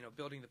regards to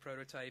building the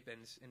prototype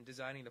and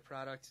designing the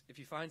product, if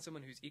you find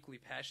someone who's equally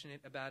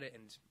passionate about it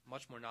and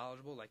much more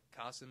knowledgeable, like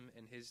Qasim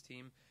and his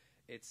team,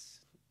 it's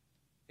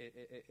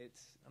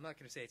I'm not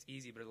going to say it's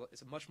easy, but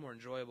it's much more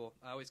enjoyable.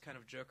 I always kind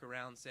of joke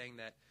around saying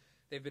that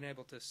they've been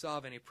able to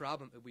solve any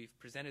problem that we've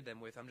presented them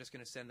with. I'm just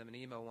going to send them an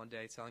email one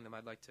day telling them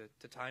I'd like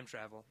to time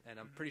travel,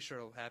 and I'm pretty sure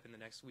it'll happen the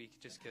next week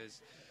just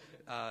because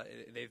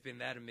they've been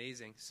that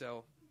amazing.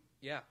 So,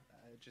 yeah,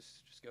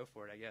 just go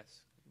for it, I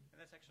guess.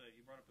 And that's actually,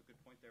 you brought up a good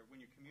point there. When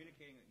you're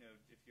communicating,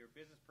 if you're a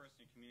business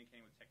person, you're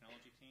communicating with a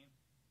technology team,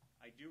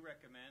 I do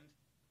recommend,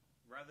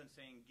 rather than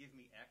saying, give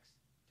me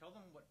X, tell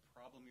them what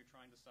problem you're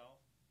trying to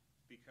solve,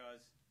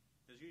 because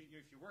if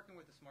you're working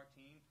with a smart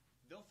team,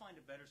 they'll find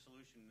a better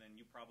solution than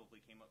you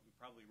probably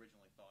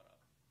originally thought of,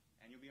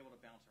 and you'll be able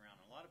to bounce around.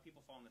 And a lot of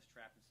people fall in this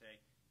trap and say,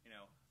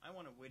 I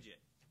want a widget,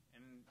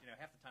 and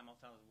half the time I'll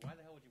tell them, why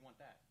the hell would you want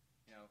that?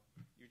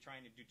 You're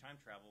trying to do time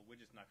travel.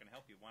 Widget's not going to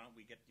help you. Why don't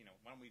we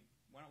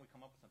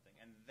come up with something?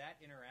 And that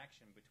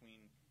interaction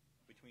between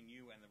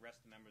you and the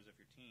rest of the members of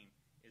your team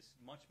is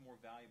much more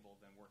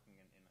valuable than working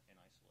in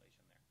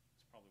isolation. There,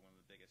 it's probably one of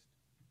the biggest,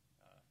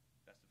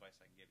 best advice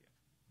I can give you.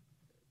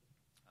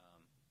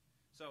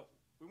 So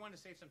we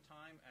wanted to save some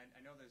time, and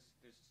I know we're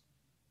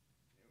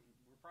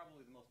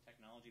probably the most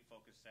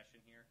technology-focused session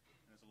here,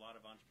 and there's a lot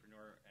of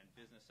entrepreneur and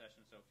business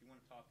sessions. So if you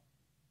want to talk,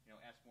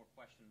 ask more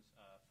questions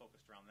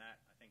focused around that,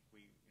 I think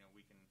we have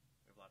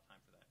a lot of time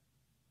for that.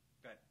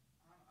 Go ahead.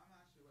 I'm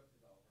actually a web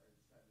developer. I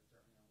decided to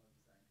start my own web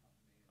design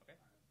company and Okay.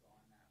 kind of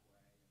gone that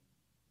way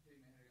and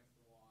hitting my head against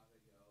the wall as I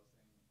go,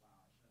 saying,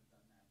 wow, I should have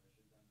done that, but I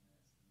should have done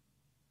this.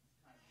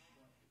 And it's kind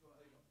of like a bull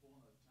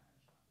in a china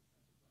shop,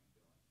 essentially, is what I'm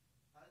doing.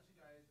 How did you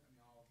guys,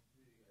 all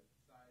three of you guys,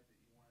 decide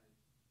that you wanted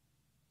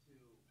to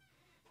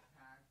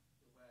attack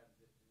the web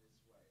in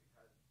this way?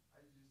 How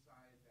did you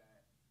decide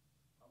that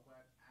a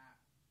web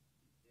app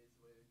is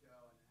the way to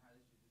go, and how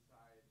did you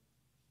decide to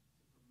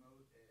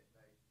promote it,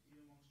 like,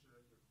 even amongst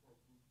your core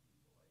group of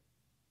people? Like,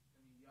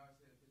 you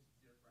obviously had a pitch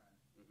to your friend,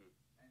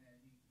 and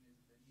then he was,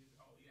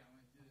 oh yeah, I'm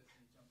going to do this,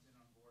 and he jumps in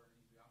on board, and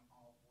he's like, I'm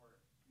all for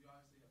it. You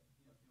obviously have, a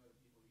few other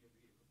people, you have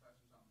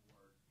professors on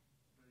board,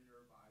 they're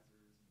your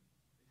advisors, and like,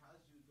 how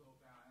did you go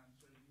about, and I'm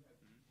sure you had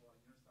people on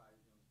your side,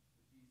 the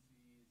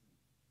VCs,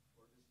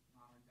 or just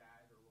mom and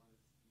dad, or one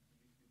that's you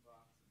give you a few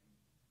bucks.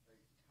 Like,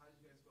 how did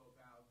you guys go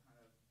about kind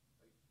of,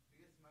 like,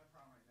 I guess my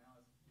problem right now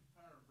is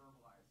trying to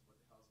verbalize what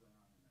the hell's going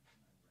on in my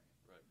brain.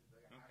 Right. It's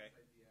like I Okay. have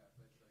this idea,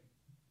 but it's like,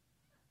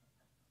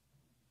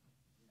 I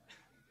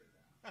can't get it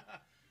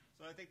down.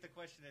 So I think the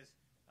question is,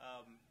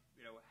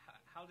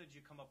 how did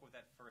you come up with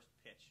that first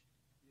pitch?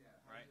 Yeah,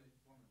 how Right. did you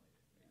formulate it?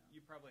 Yeah.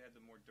 You probably had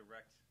the more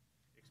direct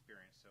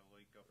experience, so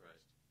Lee, go Right.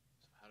 first.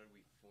 So how did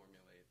we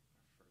formulate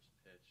our first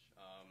pitch?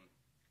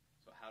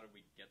 So how did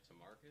we get to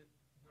market?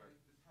 Or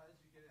just how did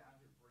you get it out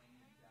of your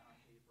brain and down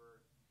on paper,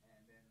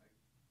 and then like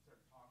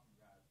start talking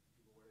about it to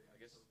people where they I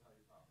guess- tell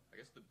you're talking? I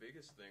guess the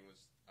biggest thing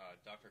was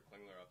Dr.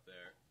 Klingler up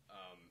there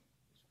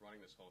was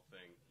running this whole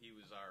thing. He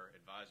was our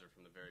advisor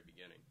from the very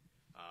beginning.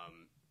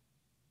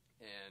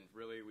 And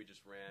really, we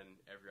just ran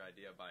every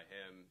idea by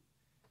him,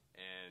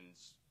 and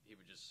he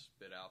would just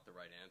spit out the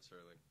right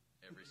answer like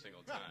every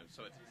single time.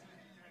 So it's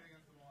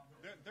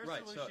Their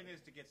Right, so- solution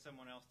is to get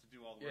someone else to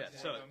do all the work. yeah. for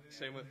So them.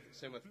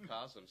 same with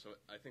Cosm. So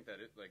I think that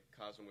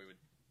Cosm,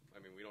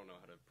 we don't know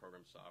how to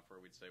program software.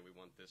 We'd say we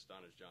want this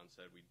done, as John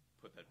said. We'd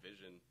put that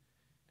vision,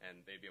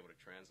 and they'd be able to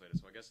translate it.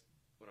 So I guess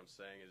what I'm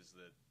saying is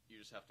that you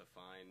just have to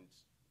find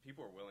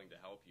people are willing to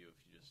help you if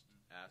you just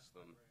ask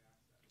them.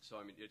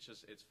 So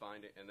it's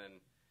finding, and then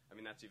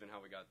that's even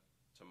how we got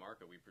to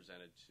market. We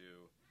presented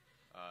to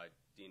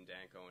Dean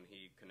Danko, and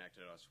he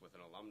connected us with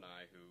an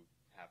alumni who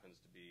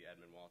happens to be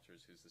Edmund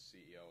Walters, who's the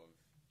CEO of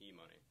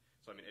eMoney.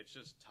 So it's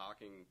just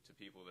talking to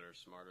people that are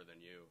smarter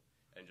than you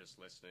and just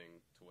listening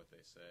to what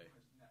they say.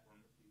 Just network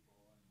with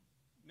people and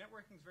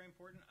Networking is very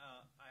important.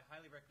 I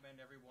highly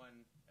recommend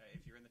everyone,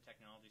 if you're in the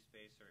technology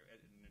space or in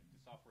the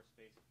software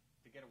space,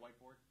 to get a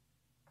whiteboard.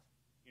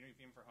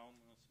 Even for home,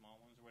 small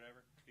ones or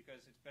whatever,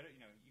 because it's better.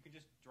 You can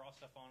just draw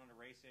stuff on and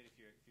erase it. If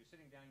you're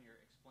sitting down, you're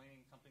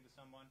explaining something to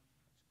someone.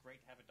 It's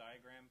great to have a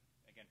diagram.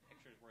 Again,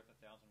 picture is worth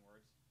 1,000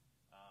 words.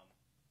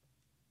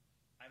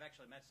 I've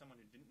actually met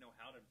someone who didn't know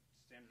how to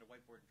stand at a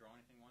whiteboard and draw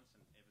anything once, and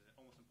it was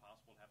almost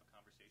impossible to have a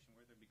conversation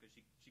with her because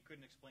she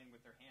couldn't explain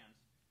with her hands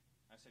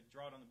I said,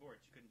 draw it on the board.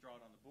 She couldn't draw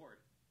it on the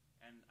board.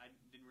 And I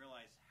didn't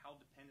realize how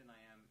dependent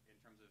I am in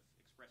terms of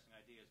expressing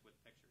ideas with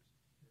pictures.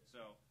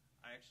 So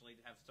I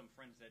actually have some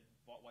friends that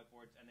bought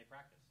whiteboards and they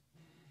practice.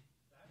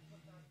 That's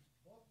what that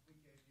book we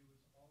gave you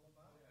is all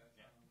about.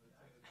 Yeah.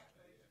 That's the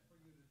space for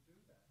you to do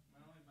that.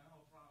 My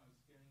whole problem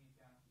is getting it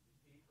down to the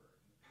paper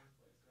in the first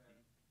place.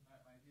 My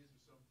ideas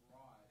are so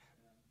broad,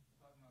 and I'm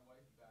talking to my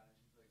wife about it,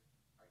 and she's like,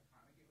 I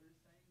kind of get what you're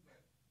saying,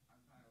 but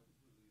I'm kind of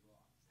completely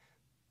lost.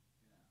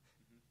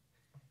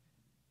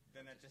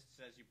 Then that just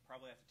says you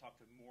probably have to talk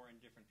to more and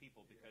different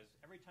people, because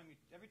every time you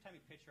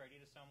pitch your idea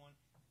to someone,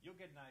 you'll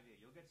get an idea.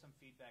 You'll get some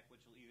feedback,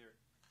 which will either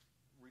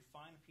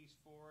refine a piece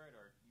for it,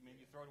 or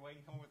maybe you throw it away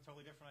and come up with a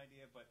totally different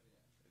idea. But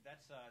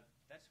that's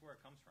where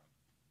it comes from.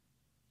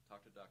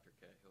 Talk to Dr.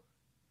 K.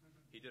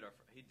 He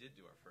did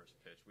do our first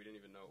pitch. We didn't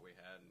even know what we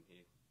had, and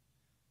he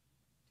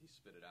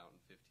spit it out in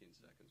 15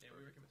 seconds. Yeah,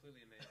 we were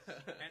completely amazed.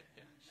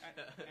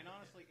 And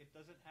honestly, it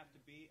doesn't have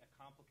to be a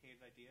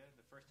complicated idea.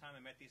 The first time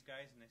I met these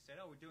guys and they said,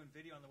 "Oh, we're doing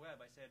video on the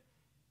web," I said,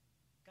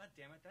 "God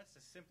damn it, that's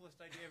the simplest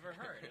idea I've ever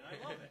heard, and I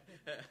love it."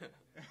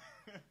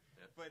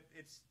 But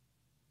it's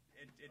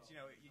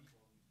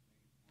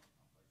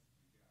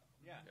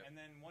and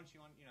then once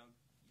you don't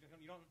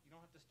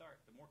have to start.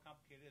 The more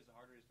complicated it is, the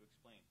harder it is to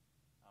explain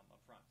up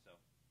front. So.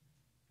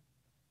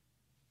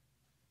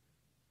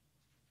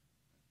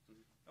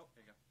 Oh,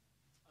 there you go.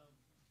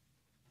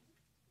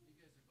 You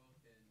guys are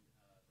both in the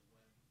web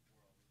world, which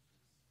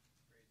is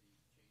crazy,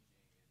 changing,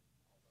 and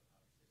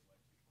all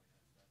the obviously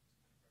the web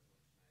 2.0 stuff is kind of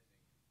revolutionizing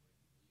the way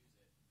people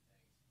use it and things.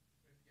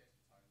 But if you guys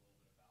could talk a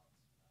little bit about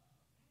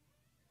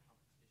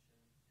competition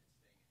and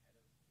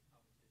staying ahead of the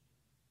competition,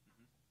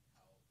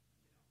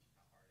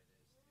 how hard it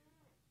is to keep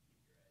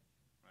your edge.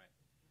 Right.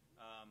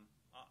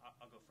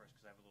 I'll go first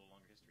because I have a little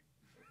longer history.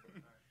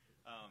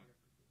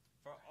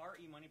 For our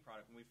e-money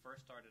product, when we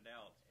first started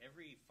out,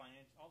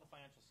 all the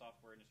financial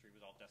software industry was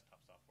all desktop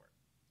software.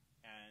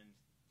 And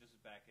this was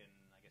back in,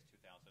 I guess,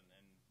 2000.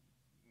 And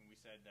when we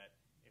said that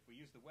if we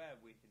use the web,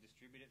 we can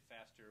distribute it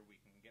faster, we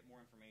can get more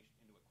information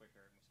into it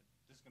quicker. And we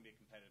said, this is going to be a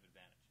competitive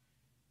advantage.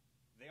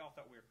 They all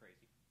thought we were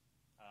crazy.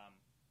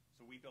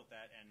 So we built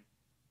that, and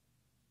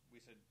we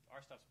said,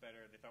 our stuff's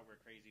better. They thought we were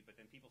crazy. But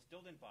then people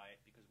still didn't buy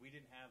it because we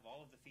didn't have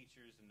all of the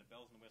features and the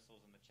bells and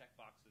whistles and the check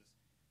boxes.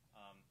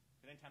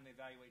 But anytime they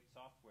evaluate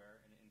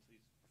software in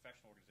these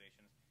professional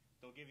organizations,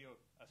 they'll give you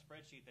a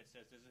spreadsheet that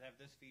says, does it have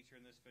this feature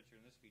and this feature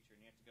and this feature?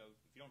 And you have to go,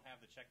 if you don't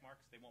have the check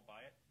marks, they won't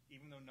buy it,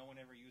 even though no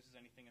one ever uses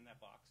anything in that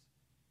box.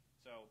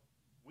 So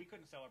we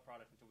couldn't sell our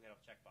product until we had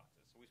all the check boxes.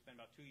 So we spent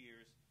about 2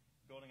 years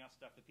building out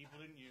stuff that people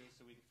didn't use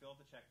so we could fill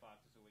up the check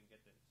boxes so we can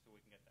get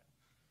that.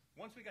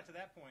 Once we got to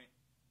that point,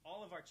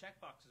 all of our check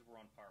boxes were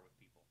on par with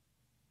people.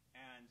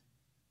 And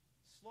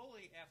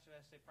slowly after, I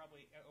say,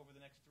 probably over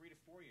the next 3 to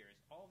 4 years,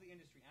 all the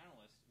industry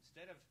analysts,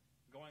 instead of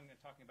going and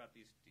talking about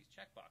these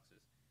check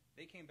boxes,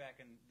 they came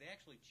back and they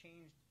actually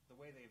changed the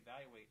way they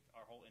evaluate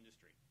our whole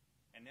industry.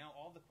 And now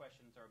all the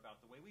questions are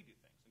about the way we do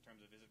things in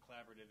terms of, is it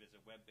collaborative, is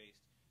it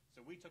web-based?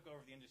 So we took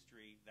over the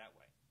industry that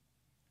way.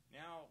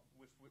 Now,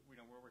 where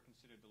we're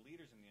considered the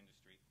leaders in the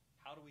industry,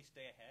 how do we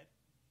stay ahead?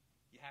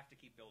 You have to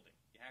keep building.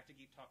 You have to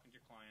keep talking to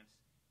your clients,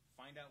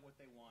 find out what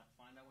they want,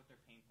 find out what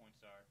their pain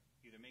points are,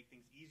 either make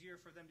things easier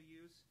for them to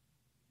use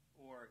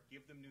or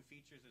give them new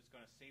features that's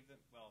going to save them.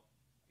 Well,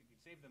 you can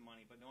save them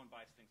money, but no one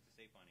buys things to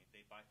save money.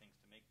 They buy things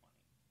to make money.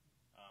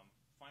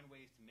 Find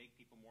ways to make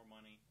people more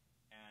money,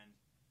 and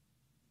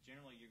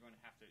generally you're going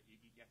to have to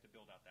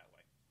build out that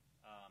way.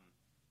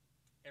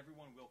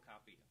 Everyone will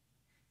copy you.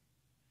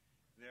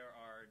 There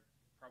are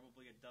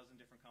probably a dozen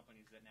different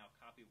companies that now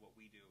copy what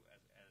we do as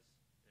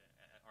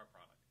our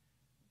product.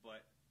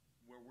 But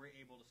where we're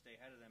able to stay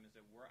ahead of them is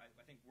that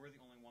I think we're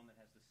the only one that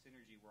has the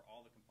synergy where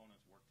all the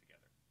components work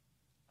together.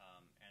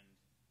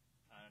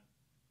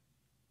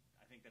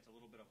 I think that's a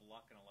little bit of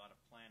luck and a lot of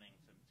planning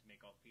to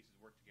make all the pieces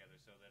work together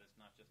so that it's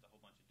not just a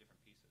whole bunch of different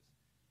pieces.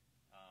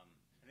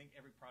 I think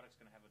every product's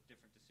going to have a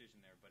different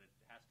decision there, but it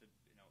has to,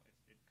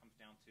 it comes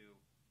down to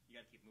you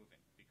got to keep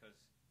moving, because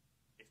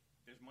if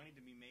there's money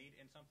to be made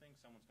in something,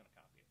 someone's going to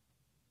copy it.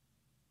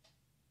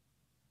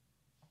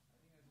 I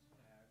think I just want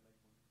to add one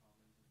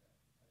comment to that.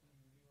 I think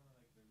you really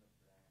want to build a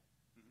brand.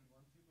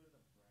 Once you build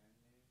a brand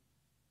name,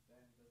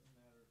 then it doesn't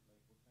matter what kind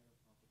of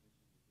competition you get,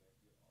 you're always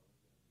going to be ahead of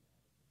the curve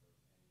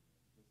anyway.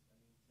 Because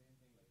same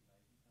thing Nike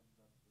comes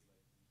up with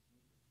these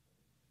sneakers,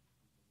 right?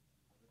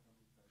 And other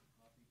companies try to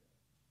copy that.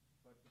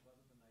 But because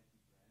of the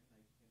Nike brand,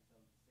 Nike can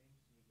sell the same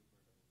sneaker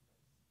for a double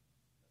price.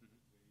 That's where you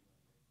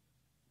want to get.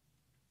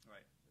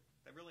 Right.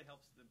 That really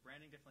helps. The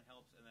branding definitely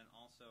helps, and then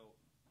also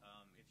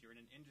if you're in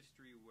an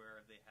industry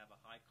where they have a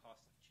high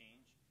cost of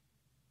change,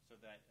 so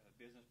that a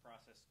business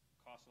process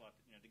costs a lot.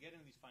 To get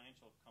into these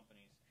financial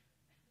companies,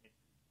 it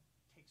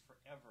takes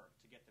forever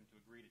to get them to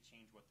agree to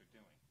change what they're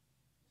doing.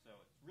 So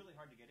it's really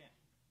hard to get in.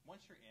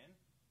 Once you're in,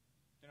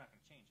 they're not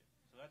going to change it.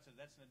 So that's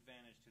an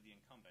advantage to the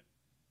incumbent.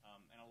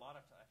 And a lot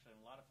of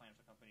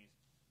financial companies,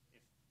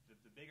 if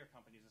the bigger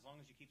companies, as long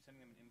as you keep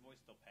sending them an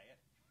invoice, they'll pay it,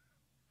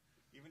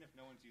 even if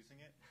no one's using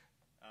it.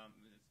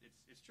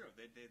 It's true.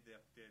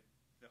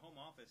 the home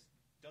office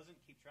doesn't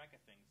keep track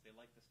of things. They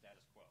like the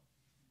status quo.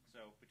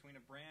 So between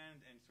a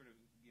brand and sort of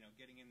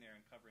getting in there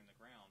and covering the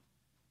ground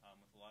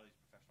with a lot of these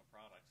professional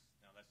products,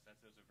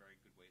 those are very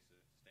good ways to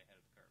stay ahead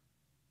of the curve.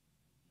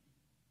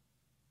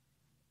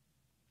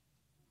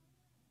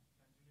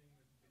 Continuing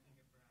with building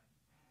a brand,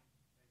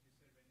 like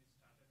you said, when you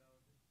started out,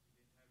 you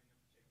didn't have enough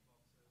check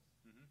boxes.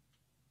 Mm-hmm.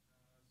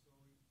 So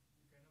you kind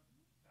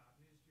of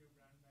tarnished your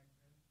brand back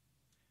then.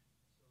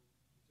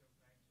 So whichever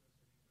clients you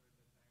were selling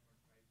to at that time or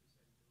tried to sell to,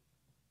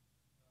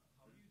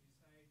 how do you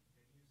decide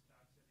when you start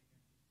selling and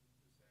whom to sell, how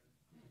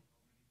many features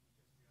you have,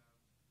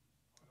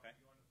 how long Okay.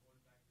 you want to hold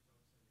back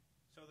without selling?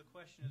 So the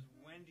question is,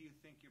 when do you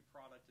think your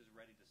product is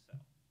ready to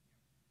sell?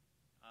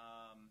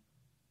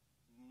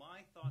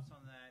 My thoughts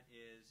on that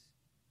is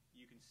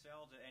you can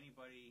sell to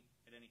anybody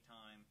at any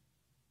time.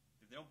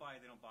 If they don't buy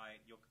it, they don't buy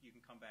it. You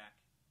can come back.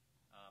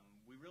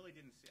 We really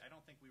didn't see. I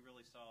don't think we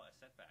really saw a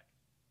setback.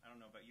 I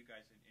don't know about you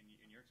guys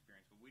in your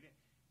experience, but we didn't.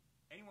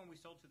 Anyone we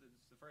sold to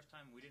the first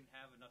time, we didn't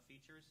have enough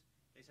features.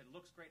 They said,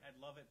 "Looks great, I'd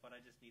love it, but I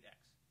just need X."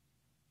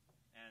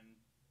 And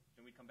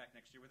then we'd come back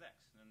next year with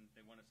X, and then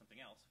they wanted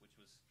something else, which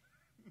was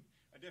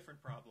a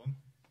different problem.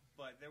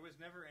 But there was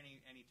never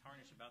any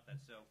tarnish about that.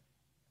 So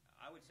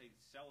I would say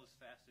sell as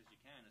fast as you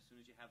can as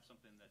soon as you have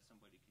something that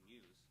somebody can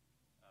use.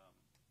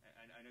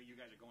 I know you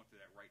guys are going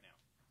through that right now.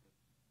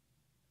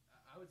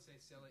 I would say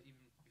sell it even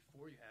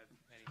before you have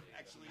anything.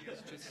 Actually,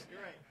 It's just,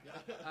 you're right.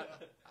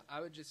 I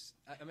would just.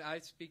 I mean, I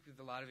speak with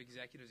a lot of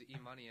executives at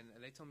eMoney, and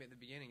they told me at the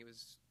beginning it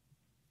was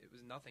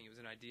nothing. It was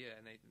an idea,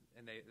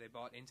 and they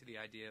bought into the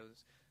idea.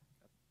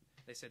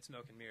 They said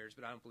smoke and mirrors,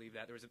 but I don't believe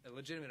that. There was a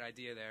legitimate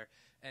idea there,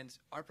 and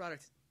our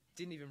product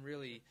didn't even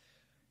really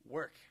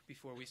work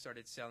before we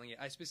started selling it.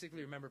 I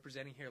specifically remember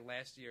presenting here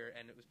last year,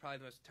 and it was probably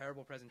the most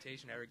terrible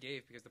presentation I ever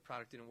gave because the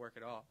product didn't work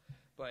at all.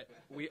 But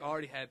we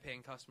already had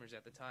paying customers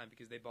at the time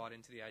because they bought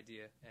into the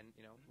idea, and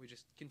we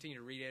just continue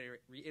to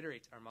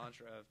reiterate our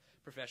mantra of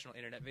professional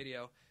internet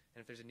video. And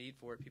if there's a need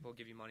for it, people will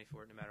give you money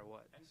for it no matter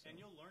what. And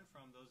you'll learn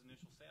from those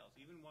initial sales,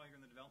 even while you're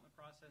in the development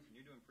process and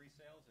you're doing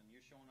pre-sales and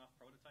you're showing off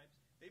prototypes.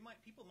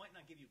 People might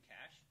not give you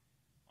cash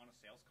on a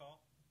sales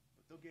call,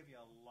 but they'll give you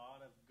a lot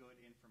of good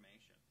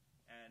information.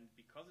 And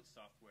because it's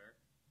software,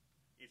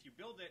 if you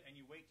build it and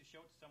you wait to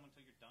show it to someone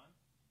until you're done,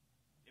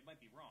 it might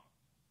be wrong.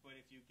 But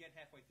if you get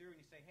halfway through and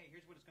you say, "Hey,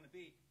 here's what it's going to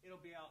be,"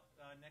 it'll be out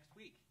next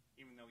week,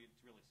 even though it's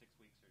really 6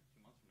 weeks or 2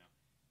 months from now.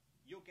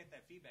 You'll get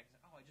that feedback and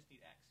say, "Oh, I just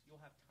need X."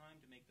 You'll have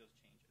time to make those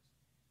changes.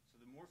 So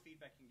the more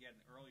feedback you can get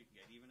and the earlier you can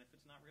get, even if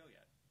it's not real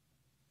yet.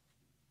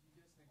 Do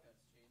you guys think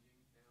that's changing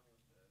now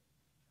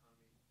with the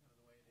economy kind of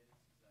the way it is?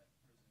 Is that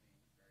presenting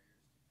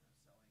barriers to kind of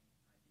selling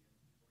ideas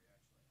before you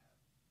actually have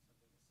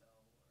something to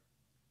sell, or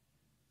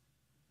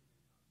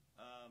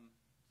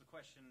The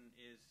question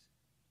is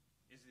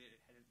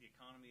the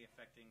economy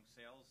affecting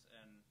sales?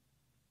 And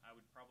I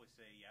would probably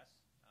say yes.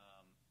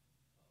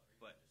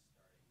 But just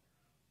starting your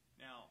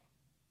own? now,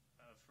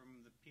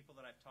 from the people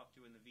that I've talked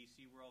to in the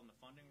VC world and the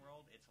funding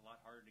world, it's a lot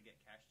harder to get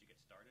cash to get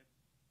started,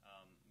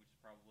 which is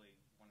probably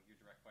one of your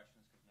direct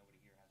questions because nobody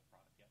here has a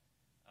product yet.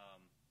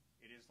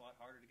 It is a lot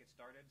harder to get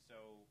started,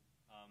 so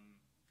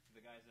for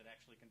the guys that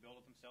actually can build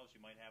it themselves,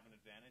 you might have an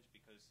advantage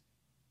because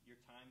your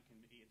time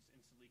it's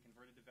instantly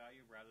converted to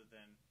value rather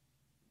than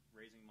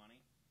raising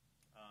money.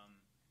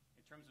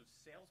 In terms of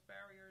sales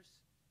barriers,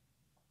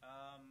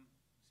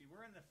 see,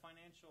 we're in the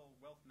financial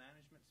wealth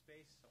management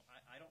space, so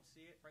I don't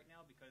see it right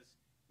now because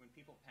when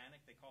people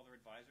panic, they call their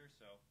advisor,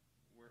 so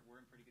we're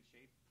in pretty good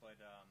shape. But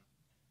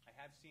I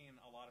have seen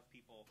a lot of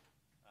people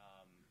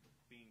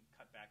being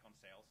cut back on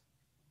sales,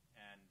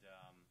 and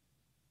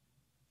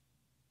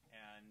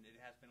it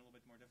has been a little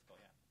bit more difficult,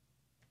 yeah.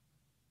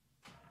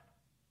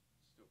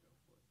 Still go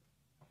for it.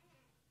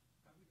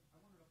 I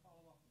wanted to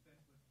follow up a bit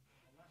with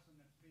a lesson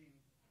that's being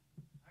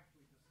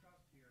actually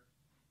discussed here,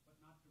 but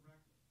not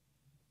directly.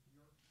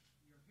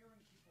 You're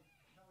hearing people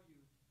tell you,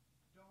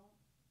 don't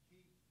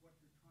keep what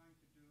you're trying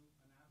to do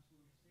an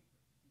absolute secret.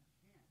 You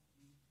can't.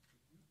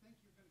 If you think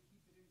you're going to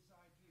keep it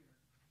inside here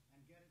and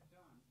get it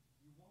done,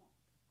 you won't.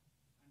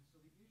 And so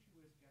the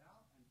issue is get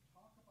out and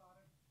talk about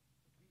it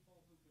to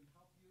people who can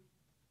help you.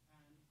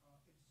 And it's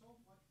so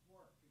much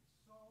work. It's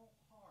so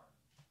hard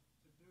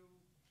to do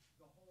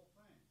the whole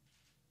thing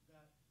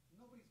that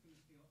nobody's going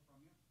to steal it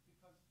from you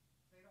because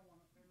they're not going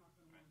to want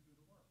to do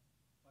the work.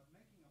 But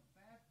making a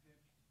bad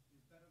pitch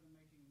is better than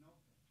making no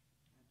pitch.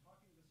 And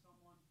talking to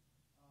someone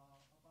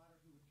about it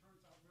who it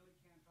turns out really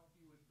can't help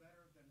you is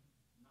better than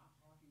not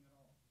talking at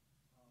all.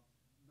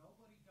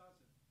 Nobody does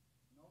it.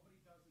 Nobody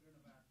does it in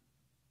a vacuum,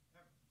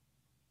 ever.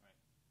 Right.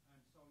 And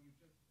so you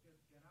just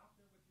get out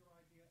there with your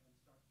idea and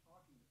start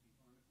talking to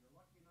people. And if you're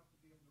lucky enough to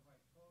be able to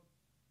write code,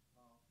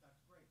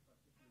 that's great. But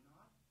if you're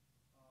not,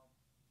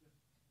 just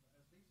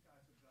as these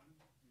guys have done,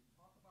 you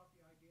talk about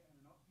the idea and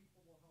enough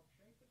people will help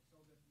shape it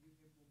so that it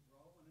will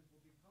grow and it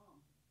will become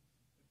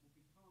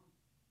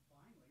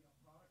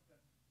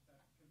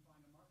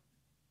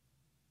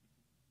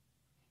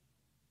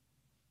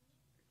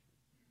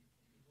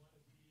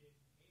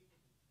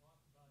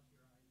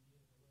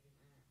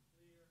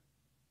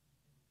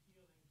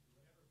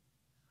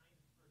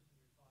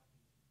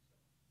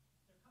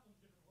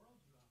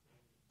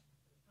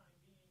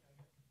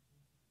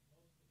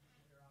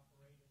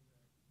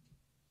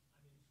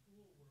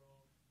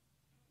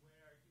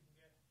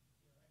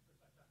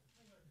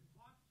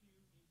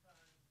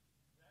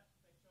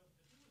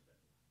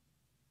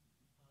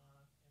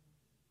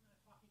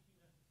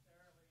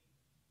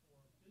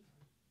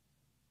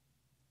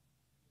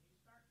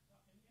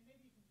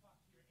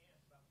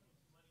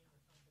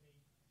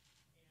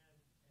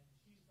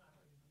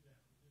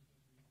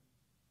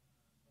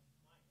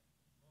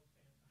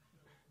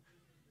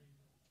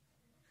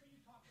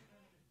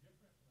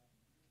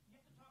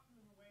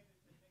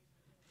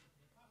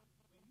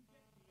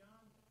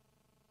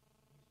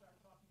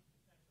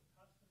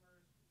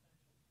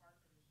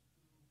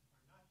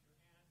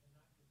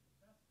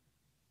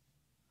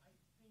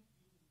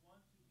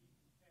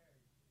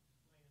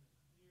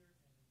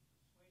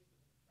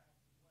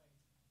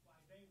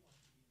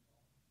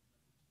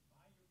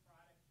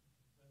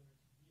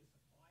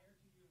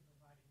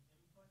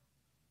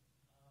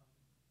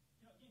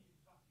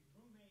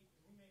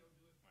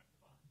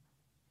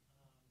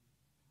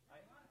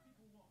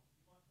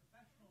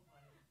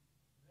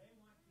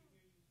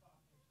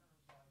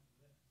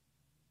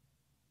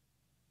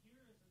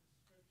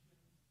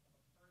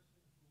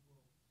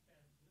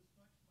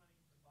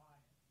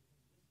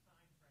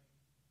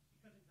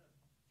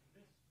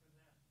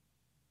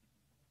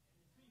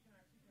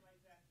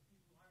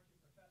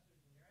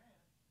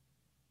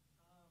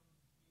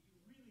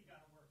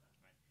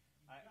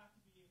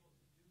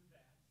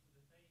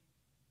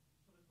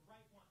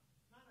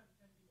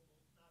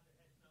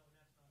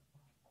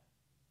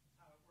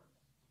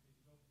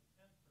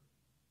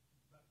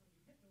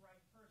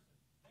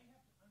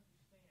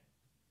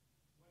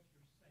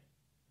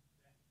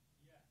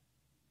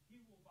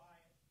you will buy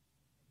it,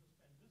 and you'll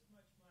spend this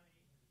much money,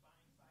 and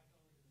the buying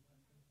cycle is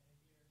less than 10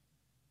 years,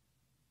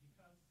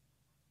 because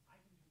I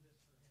can do this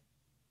for him.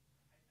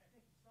 I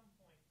think at some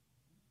point,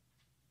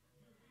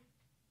 do you agree?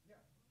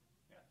 Yeah.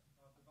 Yeah.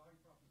 The value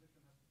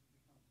proposition has to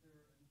become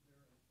clearer and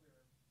clearer and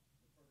clearer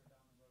the further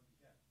down the road you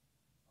get.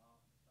 But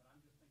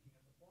I'm just thinking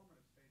at the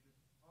formative stages,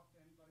 talk to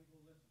anybody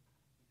who will listen,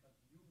 because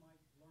you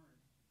might learn,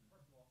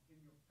 first of all, in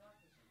your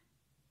practicing,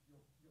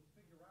 you'll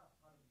figure out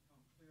how to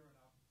become clear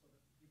enough so that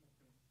people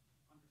can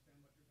understand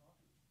what you're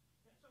talking about.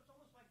 Yeah, so it's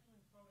almost like doing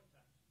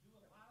prototypes. Do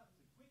a lot of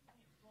them quickly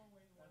and throw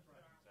away the ones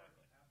that aren't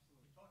Exactly. working. Absolutely.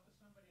 You talk to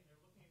somebody and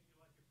they're looking at you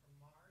like you're from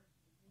Mars,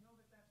 you know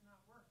that that's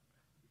not working.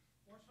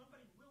 Or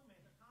somebody will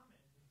make a comment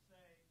and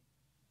say,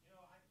 you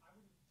know, I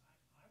wouldn't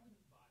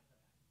buy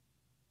that.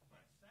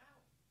 But Right.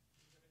 Sally,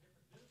 who's in a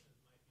different business,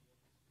 might be interested in it.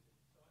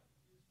 So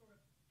it's sort of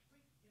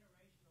quick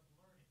iteration of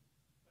learning.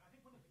 But I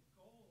think one of the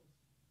goals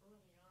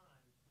early on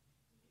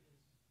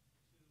is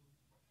to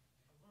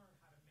learn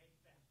how to make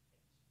that pitch.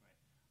 Right.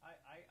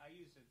 I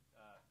use a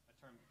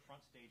term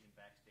front stage and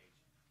backstage.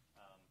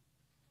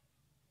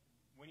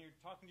 When you're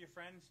talking to your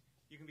friends,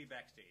 you can be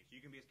backstage.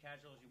 You can be as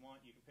casual as you want.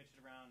 You can pitch it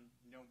around.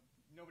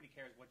 Nobody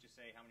cares what you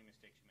say, how many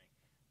mistakes you make.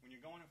 When you're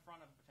going in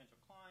front of a potential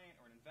client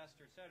or an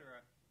investor, et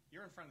cetera,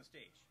 you're in front of the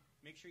stage.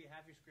 Make sure you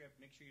have your script.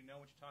 Make sure you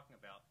know what you're talking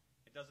about.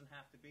 It doesn't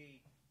have to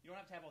be. You don't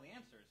have to have all the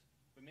answers,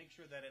 but make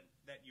sure that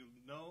you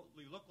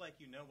look like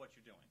you know what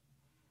you're doing.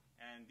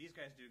 And these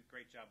guys do a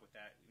great job with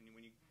that.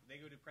 When they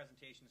go to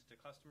presentations to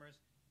customers,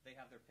 they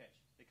have their pitch.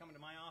 They come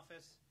into my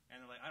office and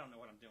they're like, I don't know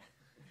what I'm doing.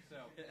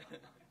 So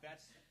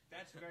that's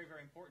very,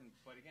 very important.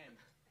 But again,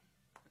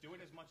 do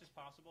it as much as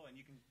possible, and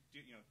you can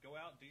go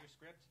out, do your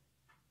script,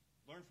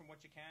 learn from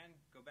what you can,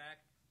 go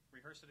back,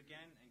 rehearse it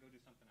again, and go do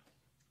something else.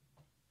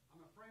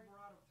 I'm afraid we're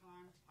out of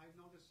time. I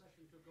know this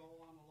session could go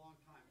on a long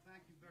time.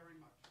 Thank you very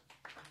much.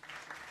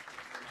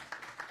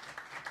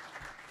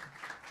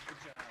 Good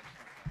job. Thanks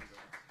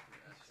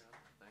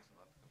a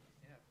lot.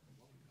 Yeah.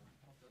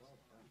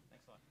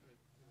 Thanks a lot.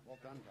 Well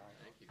done, guys.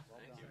 Thank you.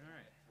 Well Thank done. you. All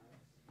right.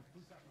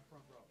 Who's sat in the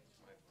front row?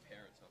 My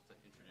parents have to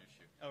introduce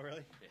you. Oh,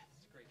 really? Yes.